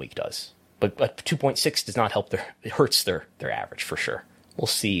what 1 week does. But 2.6 does not help it hurts their average for sure. We'll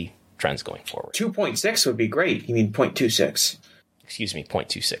see trends going forward. 2.6 would be great. You mean 0.26? Excuse me,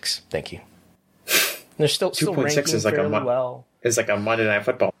 0.26. Thank you. They're still 2.6 is like well. It's like a Monday Night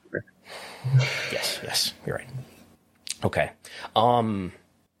Football. Yes, you're right. Okay. One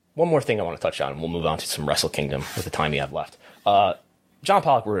more thing I want to touch on, and we'll move on to some Wrestle Kingdom with the time we have left. John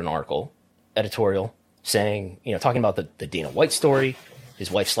Pollock wrote an article, editorial, saying, talking about the Dana White story.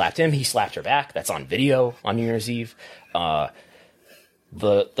 His wife slapped him. He slapped her back. That's on video on New Year's Eve. The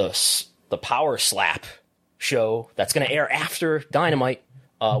power slap show that's going to air after Dynamite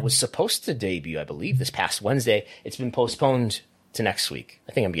was supposed to debut, I believe, this past Wednesday. It's been postponed to next week.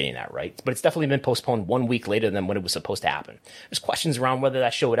 I think I'm getting that right. But it's definitely been postponed 1 week later than when it was supposed to happen. There's questions around whether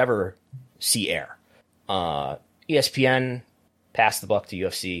that show would ever see air. ESPN passed the buck to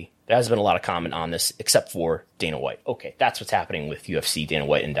UFC. There hasn't been a lot of comment on this except for Dana White. Okay, that's what's happening with UFC Dana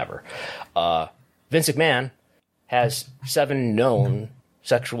White Endeavor. Vince McMahon has 7 known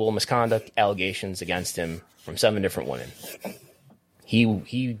sexual misconduct allegations against him from 7 different women.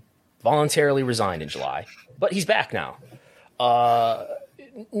 He voluntarily resigned in July, but he's back now.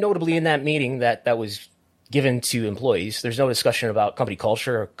 Notably in that meeting that was given to employees, there's no discussion about company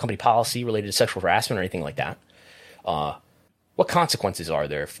culture or company policy related to sexual harassment or anything like that. What consequences are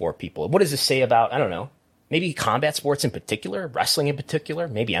there for people? What does this say about, I don't know, maybe combat sports in particular, wrestling in particular,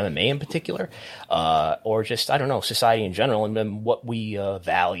 maybe MMA in particular, or just, I don't know, society in general, and then what we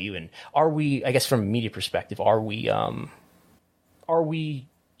value? And are we, I guess from a media perspective, are we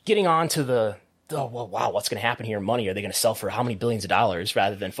getting on to the well, wow, what's going to happen here? Money, are they going to sell for how many billions of dollars,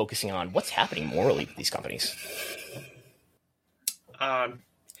 rather than focusing on what's happening morally with these companies?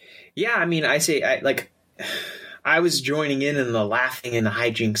 Yeah, I mean, I was joining in the laughing and the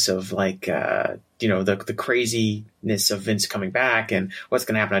hijinks of the craziness of Vince coming back and what's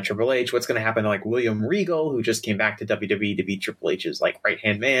going to happen to Triple H, what's going to happen to like William Regal, who just came back to WWE to be Triple H's like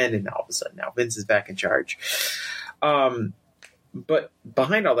right-hand man. And all of a sudden now Vince is back in charge. But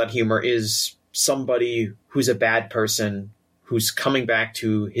behind all that humor is somebody who's a bad person, who's coming back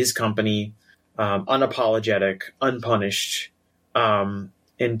to his company, unapologetic, unpunished, and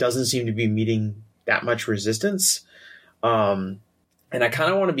doesn't seem to be meeting that much resistance. And I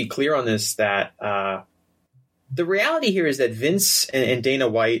kind of want to be clear on this, that the reality here is that Vince and Dana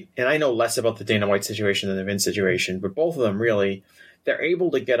White, and I know less about the Dana White situation than the Vince situation, but both of them really, they're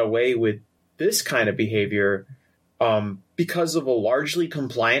able to get away with this kind of behavior because of a largely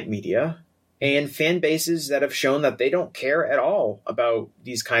compliant media and fan bases that have shown that they don't care at all about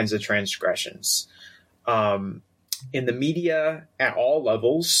these kinds of transgressions. In the media at all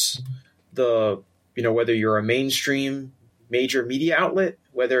levels, whether you're a mainstream major media outlet,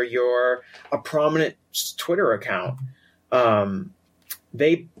 whether you're a prominent Twitter account,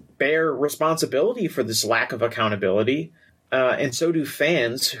 they bear responsibility for this lack of accountability. And so do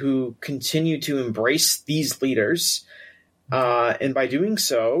fans who continue to embrace these leaders. And by doing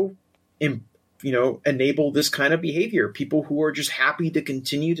so, enable this kind of behavior. People who are just happy to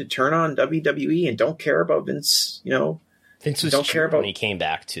continue to turn on WWE and don't care about Vince, Vince was true when he came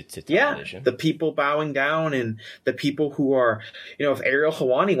back to television. Yeah, the people bowing down and the people who are, if Ariel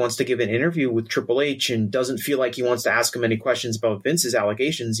Helwani wants to give an interview with Triple H and doesn't feel like he wants to ask him any questions about Vince's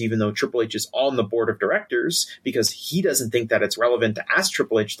allegations, even though Triple H is on the board of directors, because he doesn't think that it's relevant to ask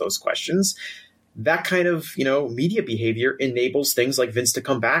Triple H those questions, that kind of, media behavior enables things like Vince to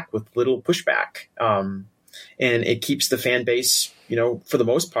come back with little pushback. And it keeps the fan base, for the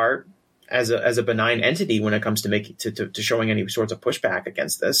most part, as a benign entity when it comes to showing any sorts of pushback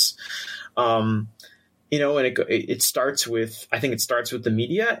against this. And it starts with, I think it starts with the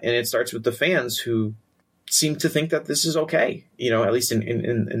media, and it starts with the fans who seem to think that this is okay, at least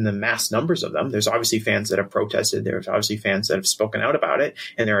in the mass numbers of them. There's obviously fans that have protested. There's obviously fans that have spoken out about it,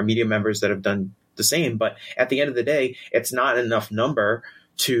 and there are media members that have done the same. But at the end of the day, it's not enough number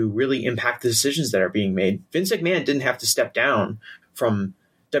to really impact the decisions that are being made. Vince McMahon didn't have to step down from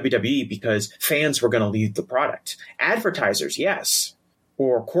WWE because fans were going to leave the product. Advertisers, yes.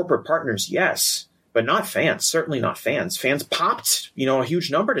 Or corporate partners, yes. But not fans, certainly not fans. Fans popped, a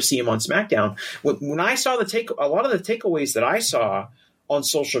huge number to see him on SmackDown. When I saw a lot of the takeaways that I saw on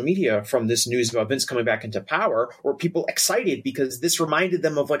social media from this news about Vince coming back into power were people excited because this reminded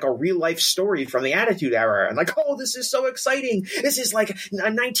them of like a real life story from the Attitude Era. And like, oh, this is so exciting. This is like a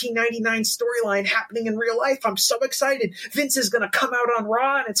 1999 storyline happening in real life. I'm so excited. Vince is going to come out on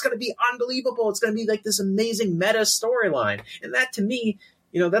Raw and it's going to be unbelievable. It's going to be like this amazing meta storyline. And that to me,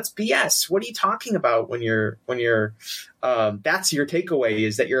 that's BS. What are you talking about when you're that's your takeaway,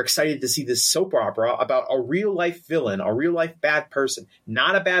 is that you're excited to see this soap opera about a real life villain, a real life bad person,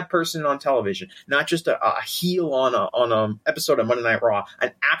 not a bad person on television, not just a heel on a episode of Monday Night Raw.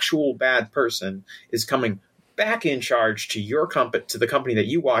 An actual bad person is coming back in charge to the company that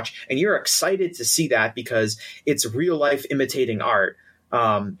you watch, and you're excited to see that because it's real life imitating art.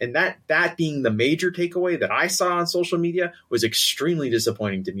 And that being the major takeaway that I saw on social media was extremely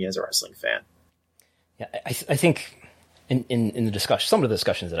disappointing to me as a wrestling fan. Yeah, I think in the discussion, some of the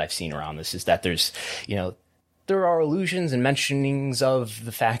discussions that I've seen around this is that there's, there are allusions and mentionings of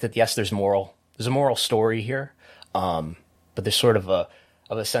the fact that yes, there's a moral story here, but there's sort of a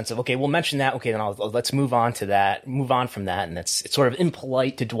a sense of, okay, we'll mention that. Okay, then let's move on to that, move on from that. And it's sort of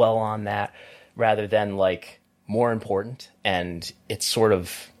impolite to dwell on that rather than like more important. And it's sort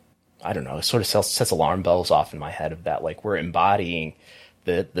of, I don't know, it sort of sets alarm bells off in my head of that. Like we're embodying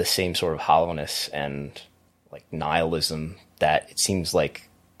the same sort of hollowness and like nihilism that it seems like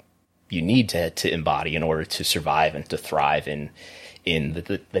you need to embody in order to survive and to thrive in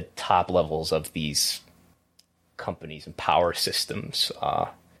the top levels of these companies and power systems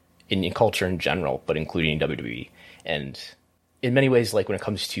in culture in general, but including WWE. And in many ways, like when it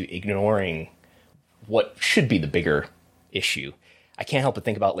comes to ignoring what should be the bigger issue, I can't help but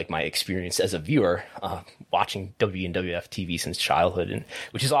think about like my experience as a viewer watching WWE and WWF TV since childhood, and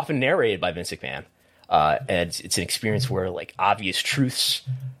which is often narrated by Vince McMahon. And it's an experience where like obvious truths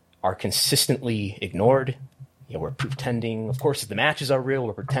are consistently ignored. You know, we're pretending, of course, if the matches are real,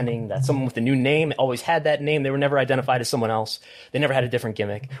 we're pretending that someone with a new name always had that name. They were never identified as someone else. They never had a different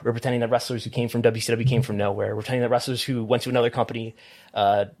gimmick. We're pretending that wrestlers who came from WCW came from nowhere. We're pretending that wrestlers who went to another company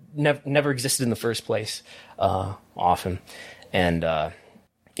never existed in the first place, often. And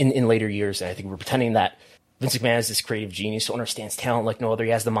in later years, I think we're pretending that Vince McMahon is this creative genius who understands talent like no other.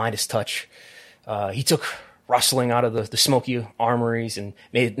 He has the Midas touch. He took wrestling out of the smoky armories and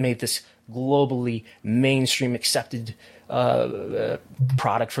made this globally mainstream accepted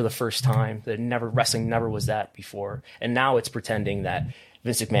product for the first time. Wrestling never was that before. And now it's pretending that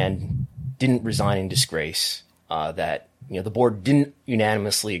Vince McMahon didn't resign in disgrace, that the board didn't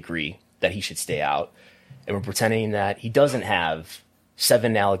unanimously agree that he should stay out. And we're pretending that he doesn't have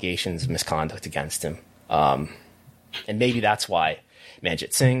 7 allegations of misconduct against him. And maybe that's why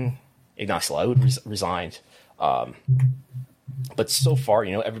Manjit Singh, Ignacio Laud resigned. But so far,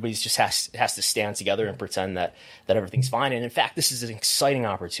 everybody's just has to stand together and pretend that everything's fine. And in fact, this is an exciting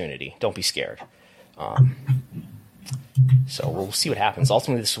opportunity. Don't be scared. So we'll see what happens.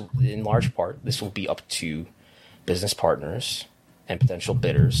 Ultimately, in large part, this will be up to business partners and potential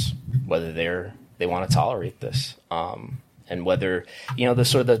bidders, whether they want to tolerate this. And whether, the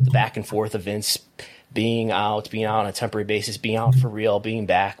sort of the back and forth of Vince being out on a temporary basis, being out for real, being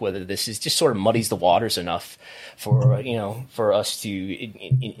back, whether this is just sort of muddies the waters enough for us to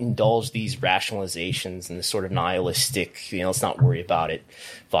indulge these rationalizations and this sort of nihilistic, let's not worry about it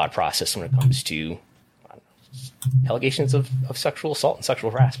thought process when it comes to allegations of sexual assault and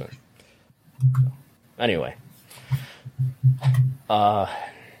sexual harassment. So, anyway, we'll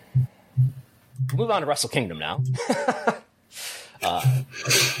move on to Wrestle Kingdom now.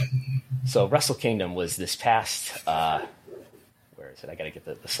 So Wrestle Kingdom was this past, where is it? I got to get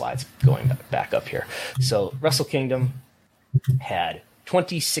the slides going back up here. So Wrestle Kingdom had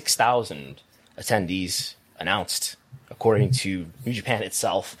 26,000 attendees announced, according to New Japan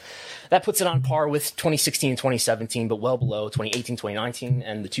itself. That puts it on par with 2016 and 2017, but well below 2018, 2019,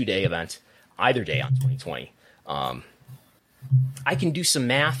 and the 2-day event, either day on 2020. I can do some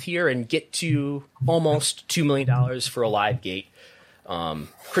math here and get to almost $2 million for a live gate.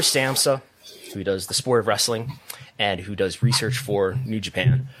 Chris Samsa, who does the sport of wrestling and who does research for New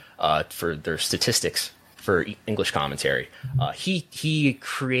Japan for their statistics for English commentary, he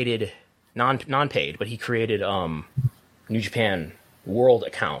created non-paid, but he created New Japan World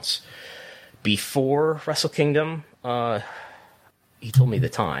accounts before Wrestle Kingdom. He told me the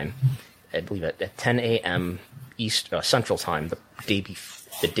time, I believe at 10 a.m. Central Time,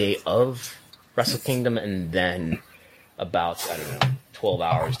 the day of Wrestle Kingdom, and then about 12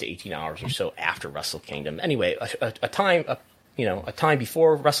 hours to 18 hours or so after Wrestle Kingdom. Anyway, a time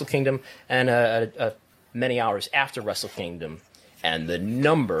before Wrestle Kingdom and many hours after Wrestle Kingdom. And the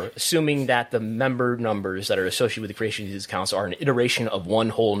number, assuming that the member numbers that are associated with the creation of these accounts are an iteration of one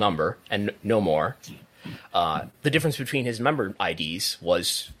whole number and no more, the difference between his member IDs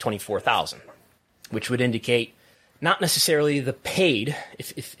was 24,000, which would indicate not necessarily the paid,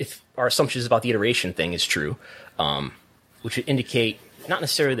 if our assumptions about the iteration thing is true, which would indicate not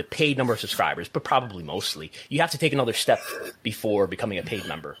necessarily the paid number of subscribers, but probably mostly. You have to take another step before becoming a paid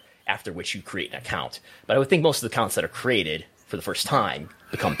member, after which you create an account. But I would think most of the accounts that are created for the first time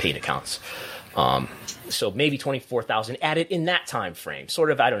become paid accounts. So maybe 24,000 added in that time frame.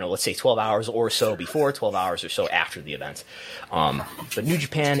 Sort of, I don't know, let's say 12 hours or so before, 12 hours or so after the event. But New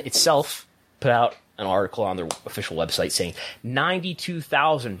Japan itself put out an article on their official website saying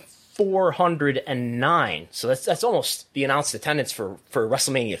 92,409. So that's almost the announced attendance for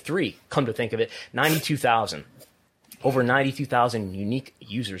WrestleMania 3, come to think of it. 92,000. Over 92,000 unique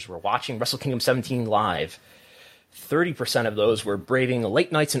users were watching Wrestle Kingdom 17 live. 30% of those were braving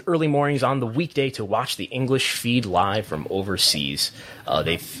late nights and early mornings on the weekday to watch the English feed live from overseas.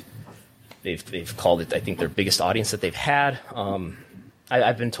 They've called it, I think, their biggest audience that they've had.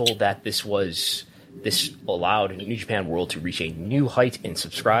 I've been told that this allowed New Japan World to reach a new height in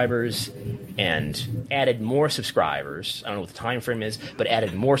subscribers and added more subscribers. I don't know what the time frame is, but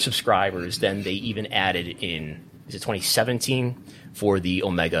added more subscribers than they even added in 2017 for the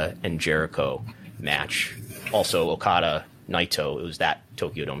Omega and Jericho match. Also, Okada Naito, it was that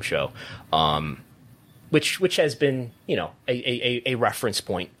Tokyo Dome show, which has been, a reference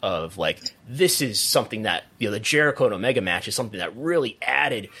point of like, this is something that, the Jericho and Omega match is something that really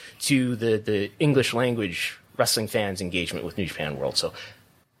added to the English language wrestling fans' engagement with New Japan World. So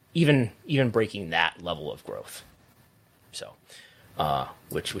even breaking that level of growth. So,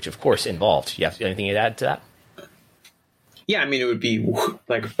 which of course involved. You have anything to add to that? Yeah, I mean, it would be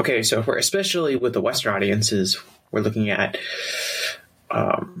like, okay, so especially with the Western audiences, we're looking at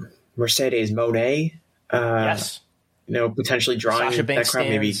Mercedes Moné. Yes. Potentially drawing Sasha Banks that crowd.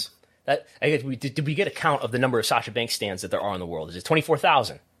 Maybe did we get a count of the number of Sasha Banks stands that there are in the world? Is it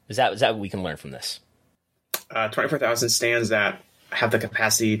 24,000? Is that what we can learn from this? 24,000 stands that have the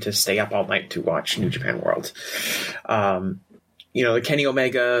capacity to stay up all night to watch New Japan World. The Kenny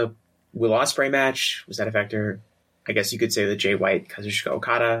Omega Will Ospreay match, was that a factor? I guess you could say the Jay White Kazuchika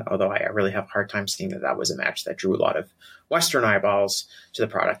Okada, although I really have a hard time seeing that was a match that drew a lot of Western eyeballs to the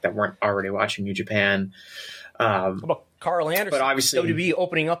product that weren't already watching New Japan. How about Carl Anderson? But obviously, WWE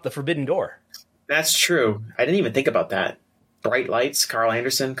opening up the Forbidden Door. That's true. I didn't even think about that. Bright lights, Carl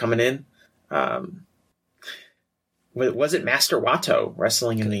Anderson coming in. Was it Master Wato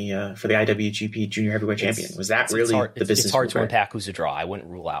wrestling in the for the IWGP Junior Heavyweight Champion? Was that really the business? It's hard to unpack who's a draw. I wouldn't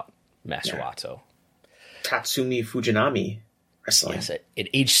rule out Master Wato. Tatsumi Fujinami wrestling. Yes, at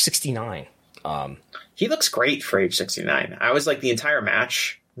age 69. He looks great for age 69. I was like, the entire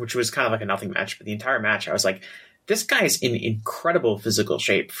match, which was kind of like a nothing match, but the entire match, I was like, this guy's in incredible physical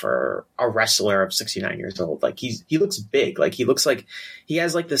shape for a wrestler of 69 years old. Like he looks big. Like he looks like he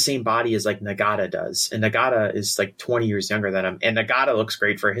has like the same body as like Nagata does. And Nagata is like 20 years younger than him. And Nagata looks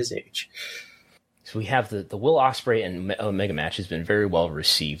great for his age. So we have the Will Ospreay and Omega match has been very well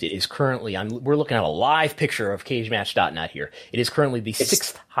received. It is currently, we're looking at a live picture of CageMatch.net here. It is currently the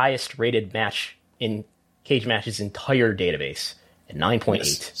sixth highest rated match in Cage Match's entire database at 9.8.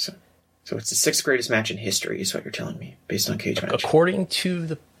 Yes. So it's the sixth greatest match in history, is what you're telling me, based on Cage Match. According to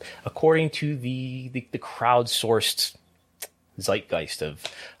the crowdsourced zeitgeist of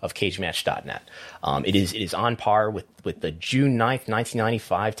CageMatch.net, it is on par with the June 9th,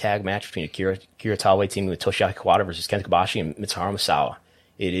 1995 tag match between Akira Taue teaming with Toshiaki Kawada versus Kenta Kobashi and Mitsuharu Misawa.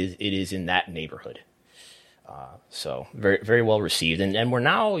 It is in that neighborhood. So very, very well received. And we're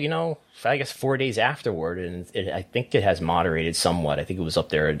now, I guess 4 days afterward, and I think it has moderated somewhat. I think it was up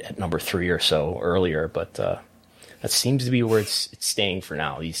there at number 3 or so earlier, but that seems to be where it's staying for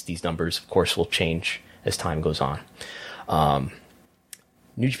now. These numbers, of course, will change as time goes on.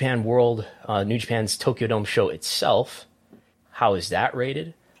 New Japan World, New Japan's Tokyo Dome show itself, how is that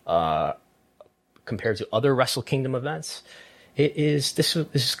rated compared to other Wrestle Kingdom events? This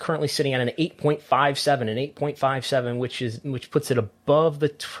is currently sitting at an 8.57, which puts it above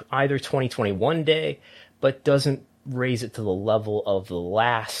the either 2021 day, but doesn't raise it to the level of the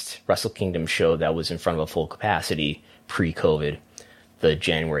last Wrestle Kingdom show that was in front of a full capacity pre-COVID, the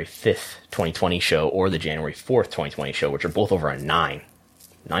January 5th, 2020 show, or the January 4th, 2020 show, which are both over a 9.22,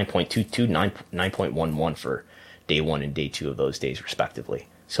 9.11 for day 1 and day 2 of those days, respectively.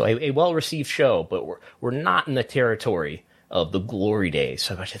 So a well-received show, but we're not in the territory of the glory days.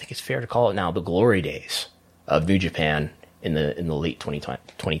 So I think it's fair to call it now the glory days of New Japan in the late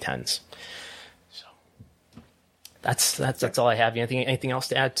 2010s. So that's all I have. Anything else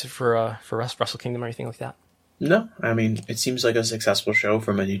to add for Wrestle Kingdom or anything like that? No, I mean, it seems like a successful show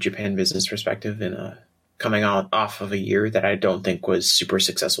from a New Japan business perspective, and coming off of a year that I don't think was super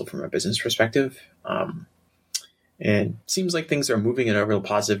successful from a business perspective. And it seems like things are moving in a real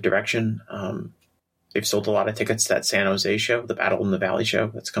positive direction. They've sold a lot of tickets to that San Jose show, the Battle in the Valley show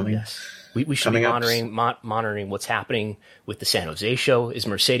that's coming. Yes. We should be monitoring what's happening with the San Jose show. Is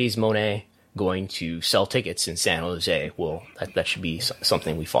Mercedes Moné going to sell tickets in San Jose? Well, that should be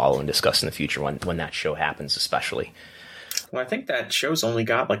something we follow and discuss in the future when that show happens, especially. Well, I think that show's only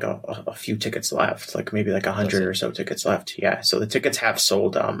got like a few tickets left, like maybe like 100 or so tickets left. Yeah, so the tickets have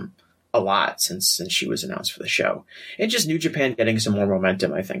sold a lot since she was announced for the show. And just New Japan getting some more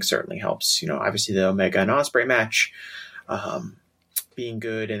momentum, I think, certainly helps. Obviously the Omega and Ospreay match being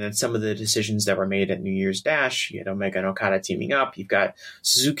good, and then some of the decisions that were made at New Year's Dash. You had Omega and Okada teaming up. You've got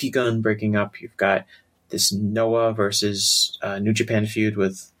Suzuki Gun breaking up. You've got this Noah versus New Japan feud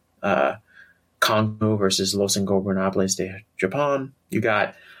with Kongo versus Los Ingobernables de Japan. You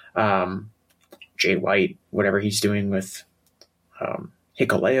got Jay White, whatever he's doing with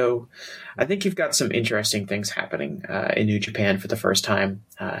Hikuleo. I think you've got some interesting things happening in New Japan for the first time.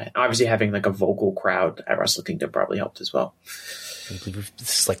 Obviously, having like a vocal crowd at Wrestle Kingdom probably helped as well. This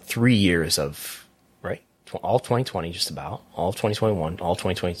is like 3 years of, right? All 2020, just about. All of 2021, all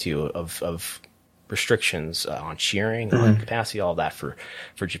 2022 of restrictions on cheering, on capacity, all of that for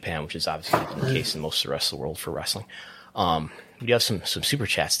Japan, which is obviously the case in most of the rest of the world for wrestling. We have some super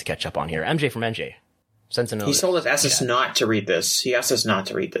chats to catch up on here. MJ from NJ. He told us, asked us not to read this. He asked us not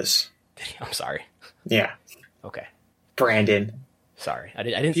to read this. I'm sorry. Yeah. Okay. Brandon. Sorry, I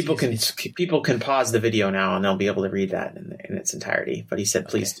didn't. People can pause the video now and they'll be able to read that in its entirety. But he said,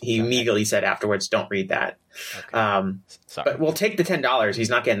 please. Okay. He immediately said afterwards, "Don't read that." Okay. Sorry. But we'll take the $10. He's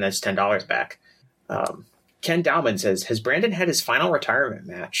not getting this $10 back. Ken Dowman says, "Has Brandon had his final retirement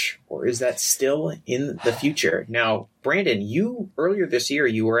match, or is that still in the future?" Now, Brandon, you earlier this year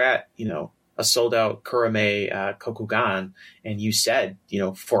you were at a sold out Kurame Kokugan, and you said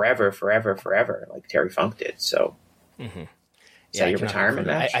forever, forever, forever, like Terry Funk did. So. Mm-hmm. Is that your retirement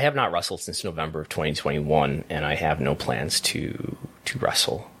match? I have not wrestled since November of 2021, and I have no plans to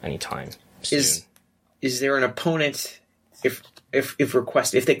wrestle anytime soon. Is there an opponent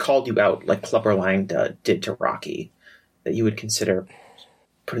if they called you out like Clubber Lang did to Rocky that you would consider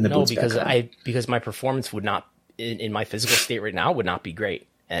putting the boots back on? Because my performance would not in my physical state right now would not be great,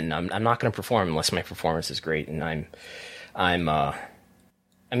 and I'm not going to perform unless my performance is great, and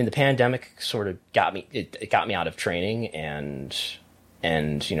I mean, the pandemic sort of got me. It got me out of training, and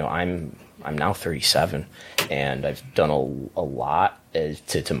I'm now 37, and I've done a lot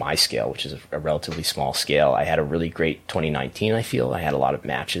to my scale, which is a relatively small scale. I had a really great 2019. I feel I had a lot of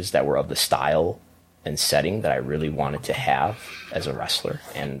matches that were of the style and setting that I really wanted to have as a wrestler,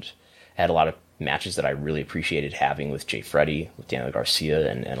 and I had a lot of matches that I really appreciated having with Jay Freddy, with Daniel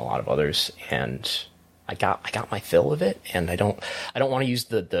Garcia, and a lot of others, and I got my fill of it, and I don't want to use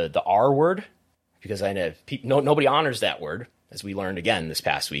the R word because I know nobody honors that word, as we learned again this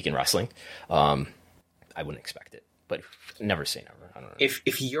past week in wrestling. I wouldn't expect it, but never say never. I don't know.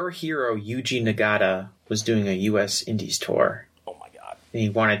 If your hero Yuji Nagata was doing a U.S. Indies tour, oh my god, and he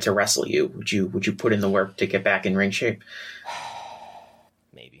wanted to wrestle you, would you put in the work to get back in ring shape?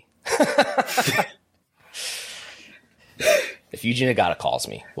 Maybe. If Yuji Nagata calls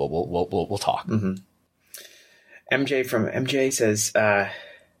me, we'll talk. Mm-hmm. MJ from MJ says,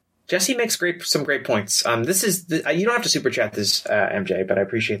 Jesse makes some great points. This is you don't have to super chat this, MJ, but I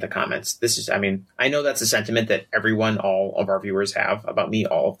appreciate the comments. I know that's a sentiment that all of our viewers have about me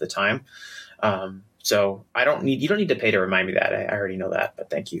all of the time. So you don't need to pay to remind me that. I already know that, but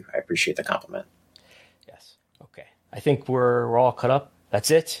thank you. I appreciate the compliment. Yes. Okay. I think we're all caught up.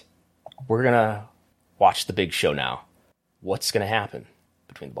 That's it. We're going to watch the big show now. What's going to happen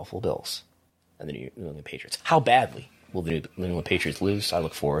between the Buffalo Bills and the New England Patriots? How badly will the New England Patriots lose? I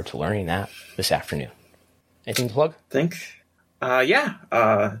look forward to learning that this afternoon. Anything to plug? Yeah.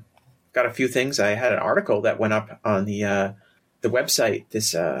 Got a few things. I had an article that went up on the website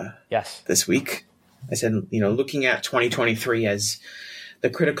this week. I said, looking at 2023 as the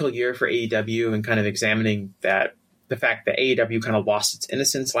critical year for AEW and kind of examining the fact that AEW kind of lost its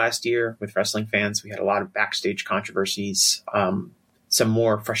innocence last year with wrestling fans. We had a lot of backstage controversies, some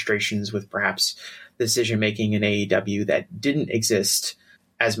more frustrations with perhaps decision-making in AEW that didn't exist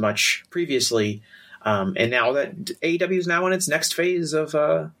as much previously. And now that AEW is now in its next phase of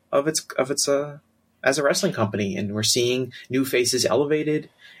its as a wrestling company, and we're seeing new faces elevated.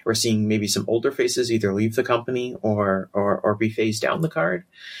 We're seeing maybe some older faces either leave the company or be phased down the card.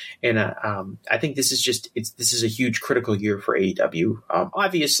 And I think this is a huge critical year for AEW.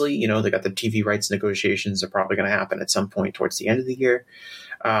 Obviously, they got the TV rights negotiations are probably going to happen at some point towards the end of the year.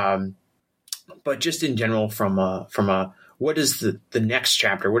 But just in general, from a what is the next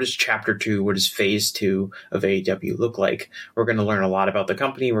chapter? What is chapter 2? What does phase 2 of AEW look like? We're going to learn a lot about the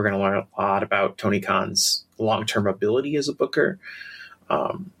company. We're going to learn a lot about Tony Khan's long-term ability as a booker.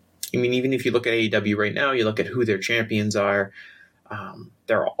 Even if you look at AEW right now, you look at who their champions are.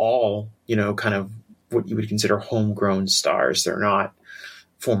 They're all, kind of what you would consider homegrown stars. They're not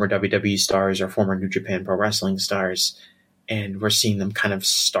former WWE stars or former New Japan Pro Wrestling stars. And we're seeing them kind of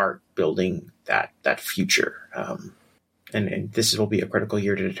start building that future. And this will be a critical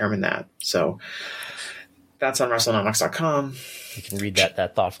year to determine that. So that's on WrestleNomics.com. You can read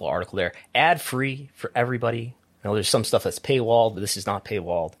that thoughtful article there. Ad-free for everybody. There's some stuff that's paywalled, but this is not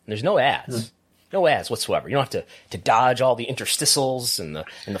paywalled. And there's no ads. No ads whatsoever. You don't have to dodge all the interstitials and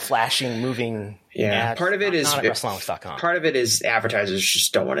the flashing, moving ads. Part of it is not at WrestleNomics.com. Part of it is advertisers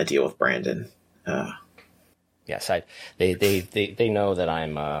just don't want to deal with Brandon. Yes, they know that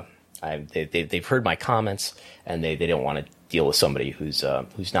I'm They've heard my comments, and they don't want to deal with somebody who's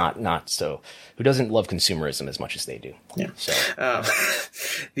not so, who doesn't love consumerism as much as they do. Yeah. So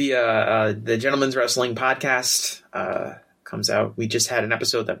the Gentleman's Wrestling podcast comes out. We just had an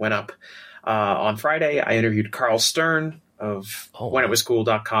episode that went up on Friday. I interviewed Carl Stern of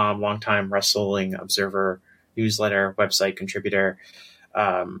WhenItWasCool.com, longtime Wrestling Observer newsletter, website contributor.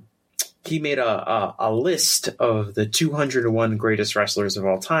 He made a list of the 201 greatest wrestlers of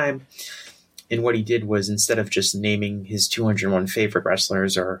all time. And what he did was, instead of just naming his 201 favorite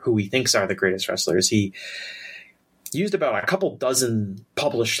wrestlers or who he thinks are the greatest wrestlers, he used about a couple dozen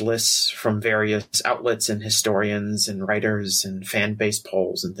published lists from various outlets and historians and writers and fan-based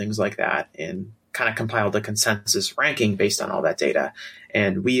polls and things like that, and kind of compiled a consensus ranking based on all that data.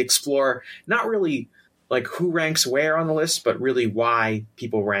 And we explore not really like who ranks where on the list, but really why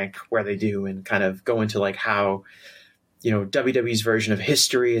people rank where they do, and kind of go into like how, WWE's version of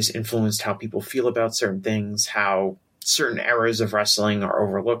history has influenced how people feel about certain things, how certain eras of wrestling are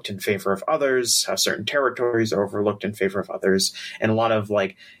overlooked in favor of others, how certain territories are overlooked in favor of others. And a lot of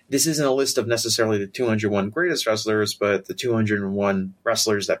like, this isn't a list of necessarily the 201 greatest wrestlers, but the 201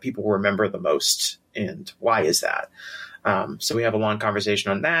 wrestlers that people remember the most. And why is that? So we have a long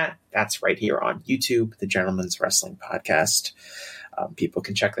conversation on that. That's right here on YouTube, the Gentleman's Wrestling Podcast. People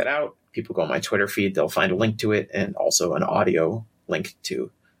can check that out. People go on my Twitter feed, they'll find a link to it, and also an audio link to,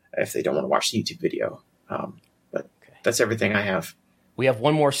 if they don't want to watch the YouTube video. But that's everything I have. We have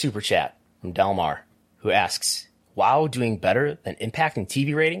one more super chat from Delmar, who asks, WoW doing better than Impact in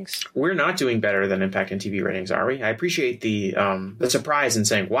TV ratings? We're not doing better than Impact in TV ratings, are we? I appreciate the surprise in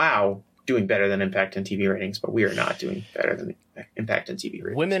saying, wow, doing better than Impact in TV ratings, but we are not doing better than Impact in TV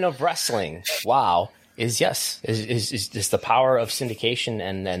ratings. Women of Wrestling, WoW, is the power of syndication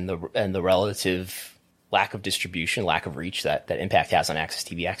and the relative lack of distribution, lack of reach that Impact has on Access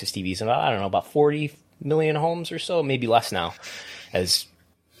TV. Access TV is about 40 million homes or so, maybe less now, as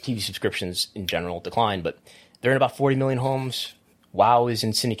TV subscriptions in general decline, but they're in about 40 million homes. WoW is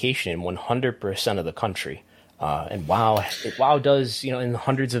in syndication in 100% of the country. And WoW does, in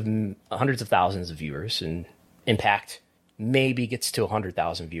hundreds of thousands of viewers, and Impact maybe gets to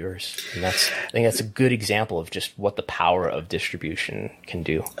 100,000 viewers. And I think that's a good example of just what the power of distribution can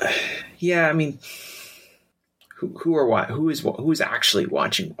do. Yeah, I mean, who is actually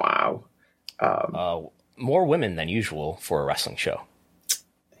watching WoW? More women than usual for a wrestling show.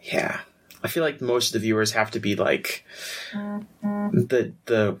 Yeah. I feel like most of the viewers have to be like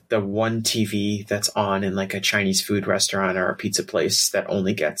the one TV that's on in like a Chinese food restaurant or a pizza place that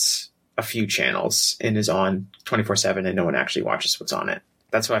only gets a few channels and is on 24/7, and no one actually watches what's on it.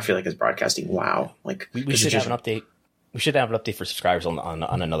 That's what I feel like is broadcasting WoW. Like we should have an update. We should have an update for subscribers on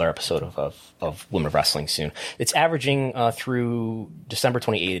another episode of Women of Wrestling soon. It's averaging through December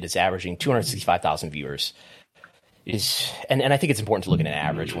 28th. It's averaging 265,000 viewers. And I think it's important to look at an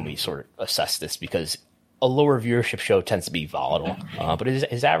average when we sort of assess this, because a lower viewership show tends to be volatile. But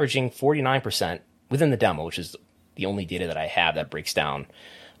it is averaging 49% within the demo, which is the only data that I have that breaks down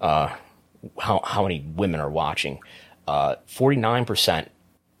how many women are watching. 49%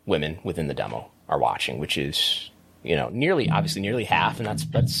 women within the demo are watching, which is nearly half, and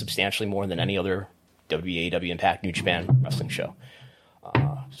that's substantially more than any other WWE, AEW, Impact, New Japan wrestling show.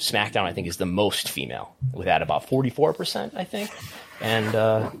 SmackDown, I think, is the most female, with that about 44%, I think. And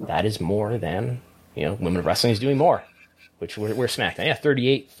that is more than, Women of Wrestling is doing more, which we're SmackDown. Yeah,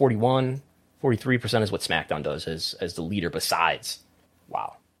 38, 41, 43% is what SmackDown does as the leader besides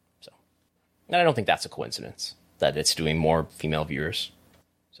WoW. So, and I don't think that's a coincidence that it's doing more female viewers.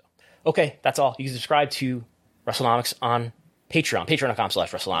 So, okay, that's all. You can subscribe to WrestleNomics on Patreon,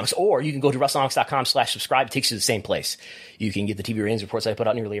 patreon.com/WrestleNomics, or you can go to WrestleNomics.com/subscribe. It takes you to the same place. You can get the TV ratings reports I put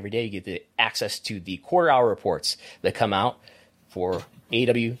out nearly every day. You get the access to the quarter-hour reports that come out for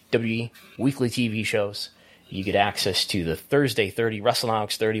AEW, WWE, weekly TV shows. You get access to the Thursday 30,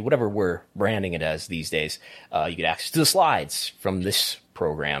 WrestleNomics 30, whatever we're branding it as these days. You get access to the slides from this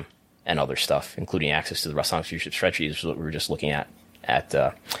program and other stuff, including access to the WrestleNomics viewership spreadsheet, which is what we were just looking at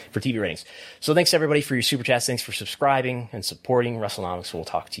for TV ratings. So thanks everybody for your super chats. Thanks for subscribing and supporting WrestleNomics. We'll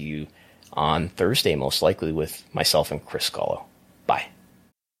talk to you on Thursday, most likely, with myself and Chris Gullo. Bye.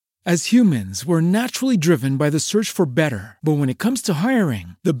 As humans, we're naturally driven by the search for better. But when it comes to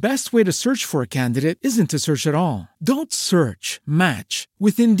hiring, the best way to search for a candidate isn't to search at all. Don't search, match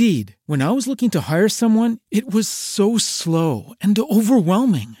with Indeed. When I was looking to hire someone, it was so slow and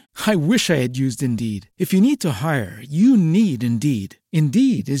overwhelming. I wish I had used Indeed. If you need to hire, you need Indeed.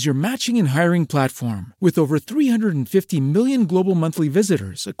 Indeed is your matching and hiring platform with over 350 million global monthly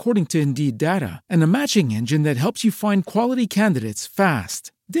visitors, according to Indeed data, and a matching engine that helps you find quality candidates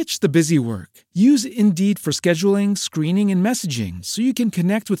fast. Ditch the busy work. Use Indeed for scheduling, screening, and messaging so you can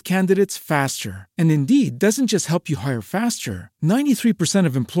connect with candidates faster. And Indeed doesn't just help you hire faster. 93%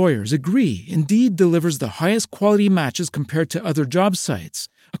 of employers agree Indeed delivers the highest quality matches compared to other job sites,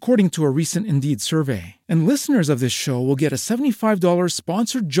 according to a recent Indeed survey. And listeners of this show will get a $75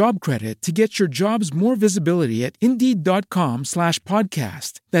 sponsored job credit to get your jobs more visibility at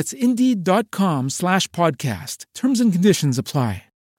Indeed.com/podcast. That's Indeed.com/podcast. Terms and conditions apply.